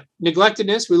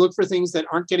 Neglectedness, we look for things that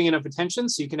aren't getting enough attention.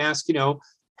 So you can ask,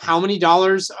 how many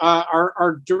dollars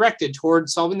are directed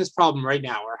towards solving this problem right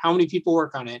now, or how many people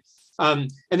work on it? And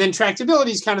then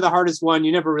tractability is kind of the hardest one.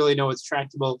 You never really know what's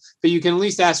tractable, but you can at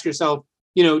least ask yourself,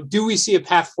 do we see a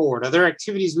path forward? Are there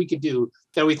activities we could do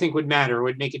that we think would matter,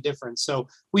 would make a difference? So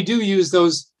we do use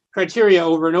those criteria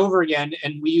over and over again,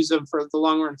 and we use them for the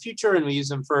long run future, and we use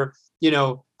them for,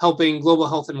 helping global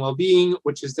health and well-being,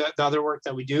 which is the other work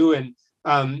that we do. And,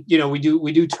 we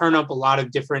do turn up a lot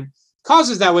of different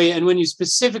causes that way. And when you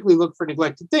specifically look for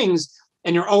neglected things,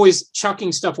 and you're always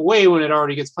chucking stuff away when it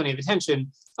already gets plenty of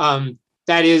attention,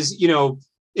 that is,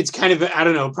 it's kind of, I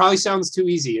don't know, probably sounds too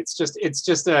easy. It's just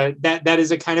that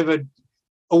is a kind of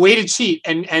a way to cheat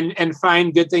and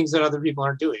find good things that other people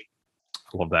aren't doing.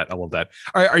 I love that.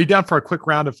 All right. Are you down for a quick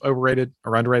round of overrated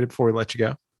or underrated before we let you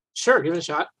go? Sure. Give it a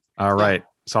shot. All right.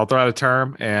 So I'll throw out a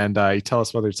term and you tell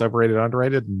us whether it's overrated or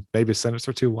underrated and maybe a sentence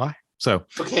or two why. So,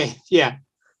 okay. Yeah.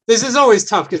 This is always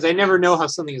tough because I never know how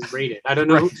something is rated. I don't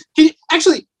know. Right.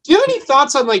 Actually, do you have any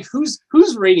thoughts on like who's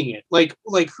rating it? Like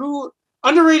who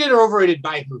underrated or overrated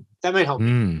by who? That might help.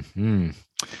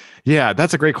 Yeah,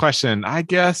 that's a great question. I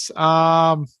guess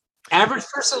average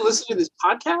person listening to this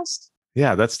podcast?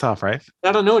 Yeah, that's tough, right?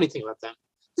 I don't know anything about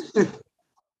them.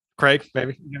 Craig,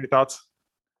 maybe you have any thoughts?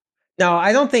 No,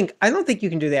 I don't think you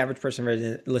can do the average person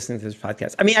listening to this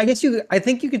podcast. I mean, I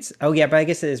think you could. Oh yeah, but I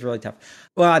guess it is really tough.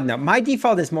 Well, no, my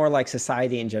default is more like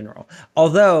society in general.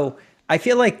 Although I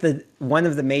feel like one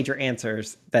of the major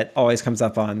answers that always comes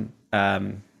up on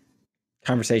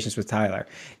conversations with Tyler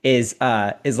is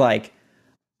like,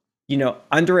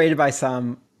 underrated by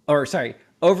some, or sorry,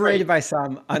 overrated by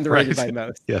some, underrated by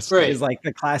most. Yes, right. Is like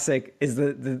the classic, is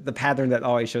the pattern that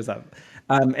always shows up.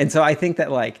 And so I think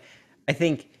that I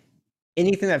think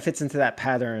anything that fits into that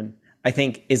pattern, I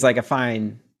think is like a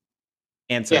fine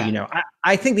answer. Yeah.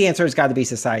 I think the answer has got to be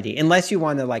society, unless you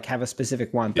want to like have a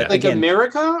specific one. But like again,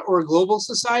 America or global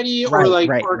society, right,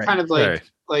 kind of like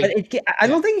I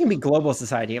don't think it can be global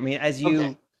society. I mean, as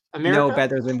you know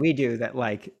better than we do, that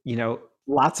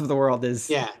lots of the world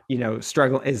is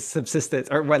is subsistence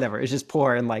or whatever. It's just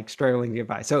poor and like struggling to get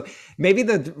by. So maybe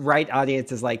the right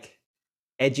audience is like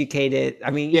educated.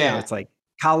 I mean, it's like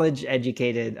college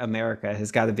educated America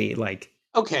has got to be like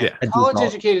college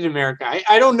educated America.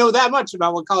 I don't know that much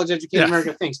about what college educated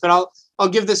America thinks, but I'll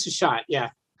give this a shot. Yeah,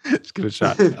 let's give it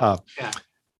a shot.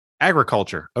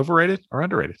 Agriculture, overrated or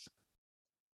underrated?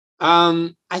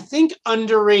 I think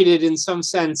underrated in some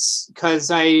sense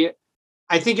because I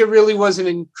think it really was an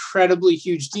incredibly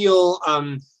huge deal.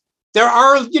 There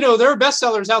are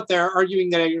bestsellers out there arguing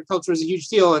that agriculture is a huge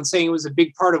deal and saying it was a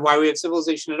big part of why we have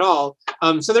civilization at all.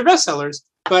 So they're bestsellers,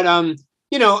 but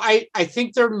I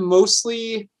think they're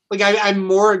mostly like I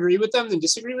more agree with them than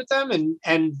disagree with them,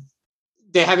 and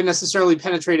they haven't necessarily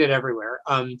penetrated everywhere.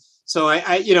 So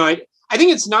I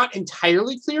think it's not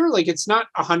entirely clear. Like it's not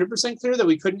 100% clear that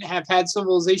we couldn't have had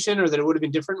civilization or that it would have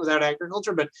been different without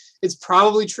agriculture, but it's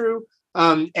probably true.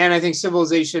 And I think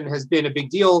civilization has been a big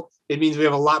deal. It means we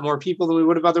have a lot more people than we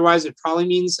would have otherwise. It probably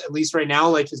means, at least right now,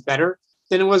 life is better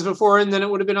than it was before and than it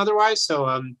would have been otherwise. So,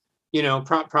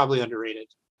 probably underrated.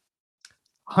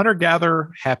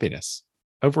 Hunter-gatherer happiness,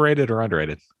 overrated or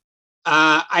underrated?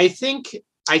 I think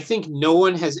no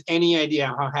one has any idea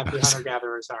how happy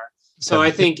hunter-gatherers are. So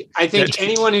I think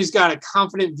anyone who's got a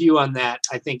confident view on that,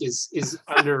 I think is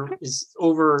wrong. Is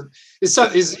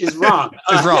wrong.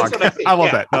 I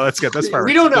love that. No, that's good. That's perfect.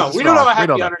 We don't know. We don't know how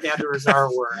happy hunter-gatherers are.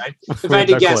 If I had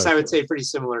to guess, I would say pretty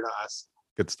similar to us.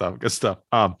 Good stuff.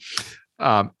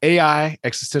 AI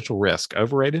existential risk,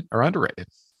 overrated or underrated?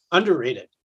 Underrated.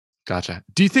 Gotcha.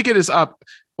 Do you think it is up?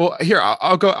 Well, here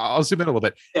I'll zoom in a little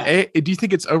bit. Yeah. Do you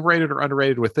think it's overrated or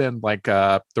underrated within like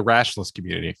the rationalist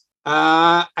community?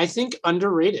 I think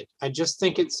underrated. I just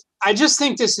think this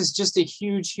is just a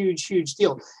huge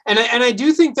deal. And I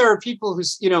do think there are people who,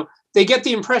 they get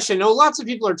the impression, lots of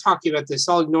people are talking about this,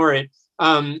 I'll ignore it.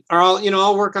 Or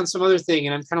I'll work on some other thing.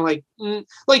 And I'm kind of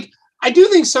like, I do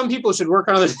think some people should work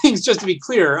on other things, just to be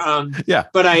clear.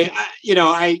 But I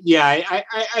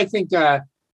think,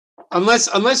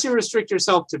 unless you restrict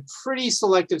yourself to pretty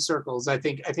selective circles, I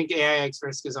think AIX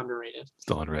risk is underrated.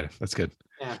 Still underrated. That's good.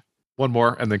 Yeah. One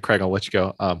more, and then Craig, I'll let you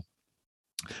go.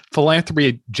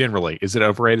 Philanthropy generally, is it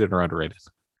overrated or underrated?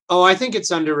 Oh, I think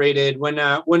it's underrated.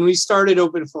 When we started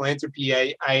Open Philanthropy,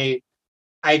 I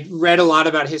read a lot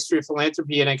about history of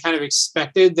philanthropy, and I kind of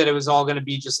expected that it was all going to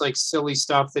be just like silly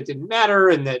stuff that didn't matter,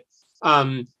 and that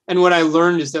and what I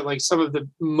learned is that like some of the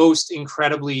most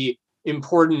incredibly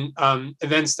important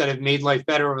events that have made life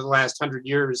better over the last 100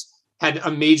 years had a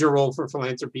major role for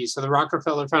philanthropy. So the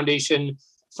Rockefeller Foundation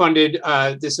funded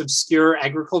this obscure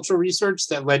agricultural research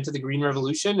that led to the Green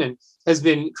Revolution and has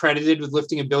been credited with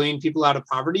lifting 1 billion people out of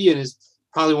poverty and is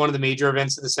probably one of the major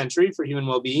events of the century for human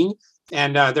well-being.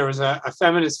 And there was a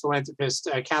feminist philanthropist,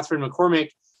 Catherine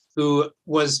McCormick, who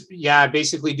was,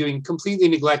 basically doing completely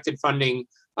neglected funding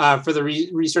for the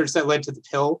research that led to the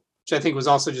pill, which I think was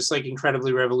also just like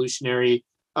incredibly revolutionary.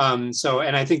 And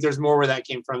I think there's more where that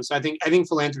came from. So I think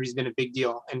philanthropy has been a big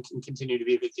deal and can continue to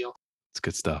be a big deal. It's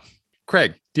good stuff.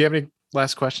 Craig, do you have any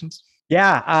last questions?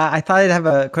 Yeah, I thought I'd have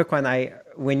a quick one. I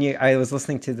was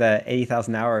listening to the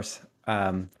 80,000 Hours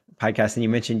podcast, and you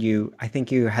mentioned I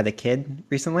think you had a kid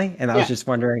recently, and I was just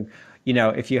wondering,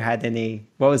 if you had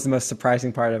what was the most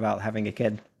surprising part about having a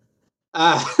kid?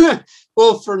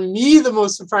 Well, for me, the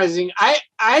most surprising, I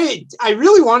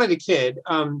really wanted a kid,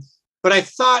 but I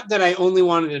thought that I only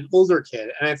wanted an older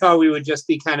kid, and I thought we would just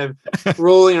be kind of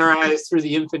rolling our eyes through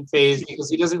the infant phase because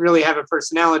he doesn't really have a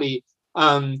personality.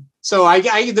 So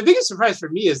the biggest surprise for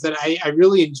me is that I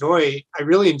really enjoy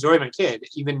my kid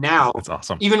even now. That's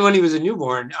awesome. Even when he was a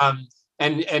newborn.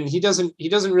 And he doesn't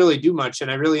really do much,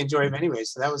 and I really enjoy him anyway.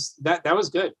 So that was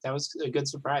good. That was a good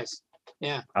surprise.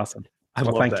 Yeah. Awesome.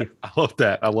 Thank you. I love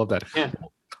that. Yeah.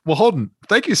 Well, Holden,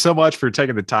 thank you so much for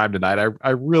taking the time tonight. I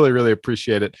really, really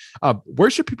appreciate it. Where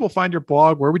should people find your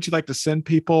blog? Where would you like to send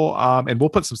people? And we'll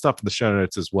put some stuff in the show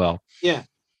notes as well. Yeah.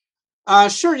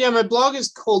 Sure. Yeah. My blog is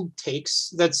Cold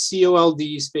Takes. That's COLD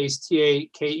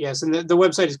TAKES. And the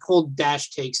website is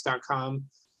cold-takes.com.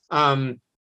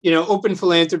 Open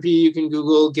Philanthropy, you can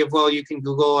Google. GiveWell, you can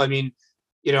Google. I mean,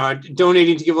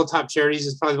 donating to GiveWell Top Charities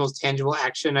is probably the most tangible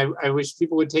action I wish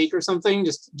people would take or something.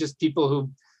 Just people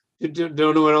who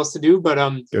don't know what else to do. But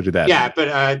go do that. Yeah.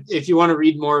 But if you want to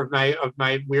read more of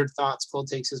my weird thoughts, Cold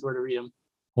Takes is where to read them.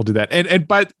 We'll do that.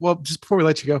 Just before we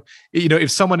let you go,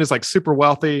 if someone is like super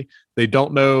wealthy, they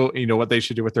don't know, what they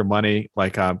should do with their money.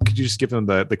 Like, could you just give them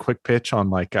the quick pitch on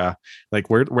like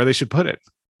where they should put it?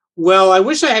 Well, I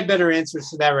wish I had better answers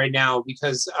to that right now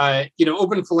because,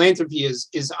 Open Philanthropy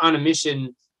is on a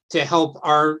mission to help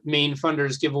our main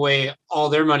funders give away all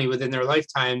their money within their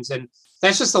lifetimes. And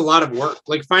that's just a lot of work.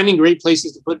 Like finding great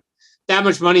places to put that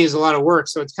much money is a lot of work.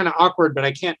 So it's kind of awkward, but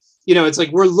I can't, it's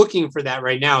like we're looking for that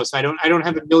right now. So I don't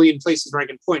have a million places where I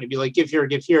can point and be like, give here,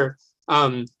 give here.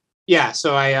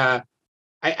 So I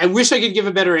wish I could give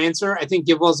a better answer. I think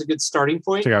GiveWell is a good starting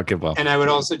point. Check out GiveWell. And I would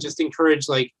also just encourage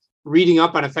reading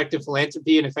up on effective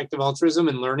philanthropy and effective altruism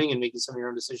and learning and making some of your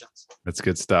own decisions. That's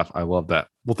good stuff. I love that.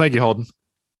 Well, thank you, Holden.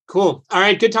 Cool. All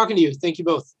right. Good talking to you. Thank you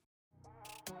both.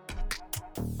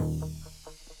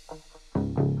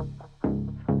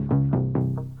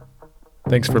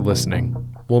 Thanks for listening.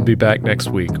 We'll be back next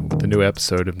week with a new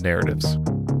episode of Narratives.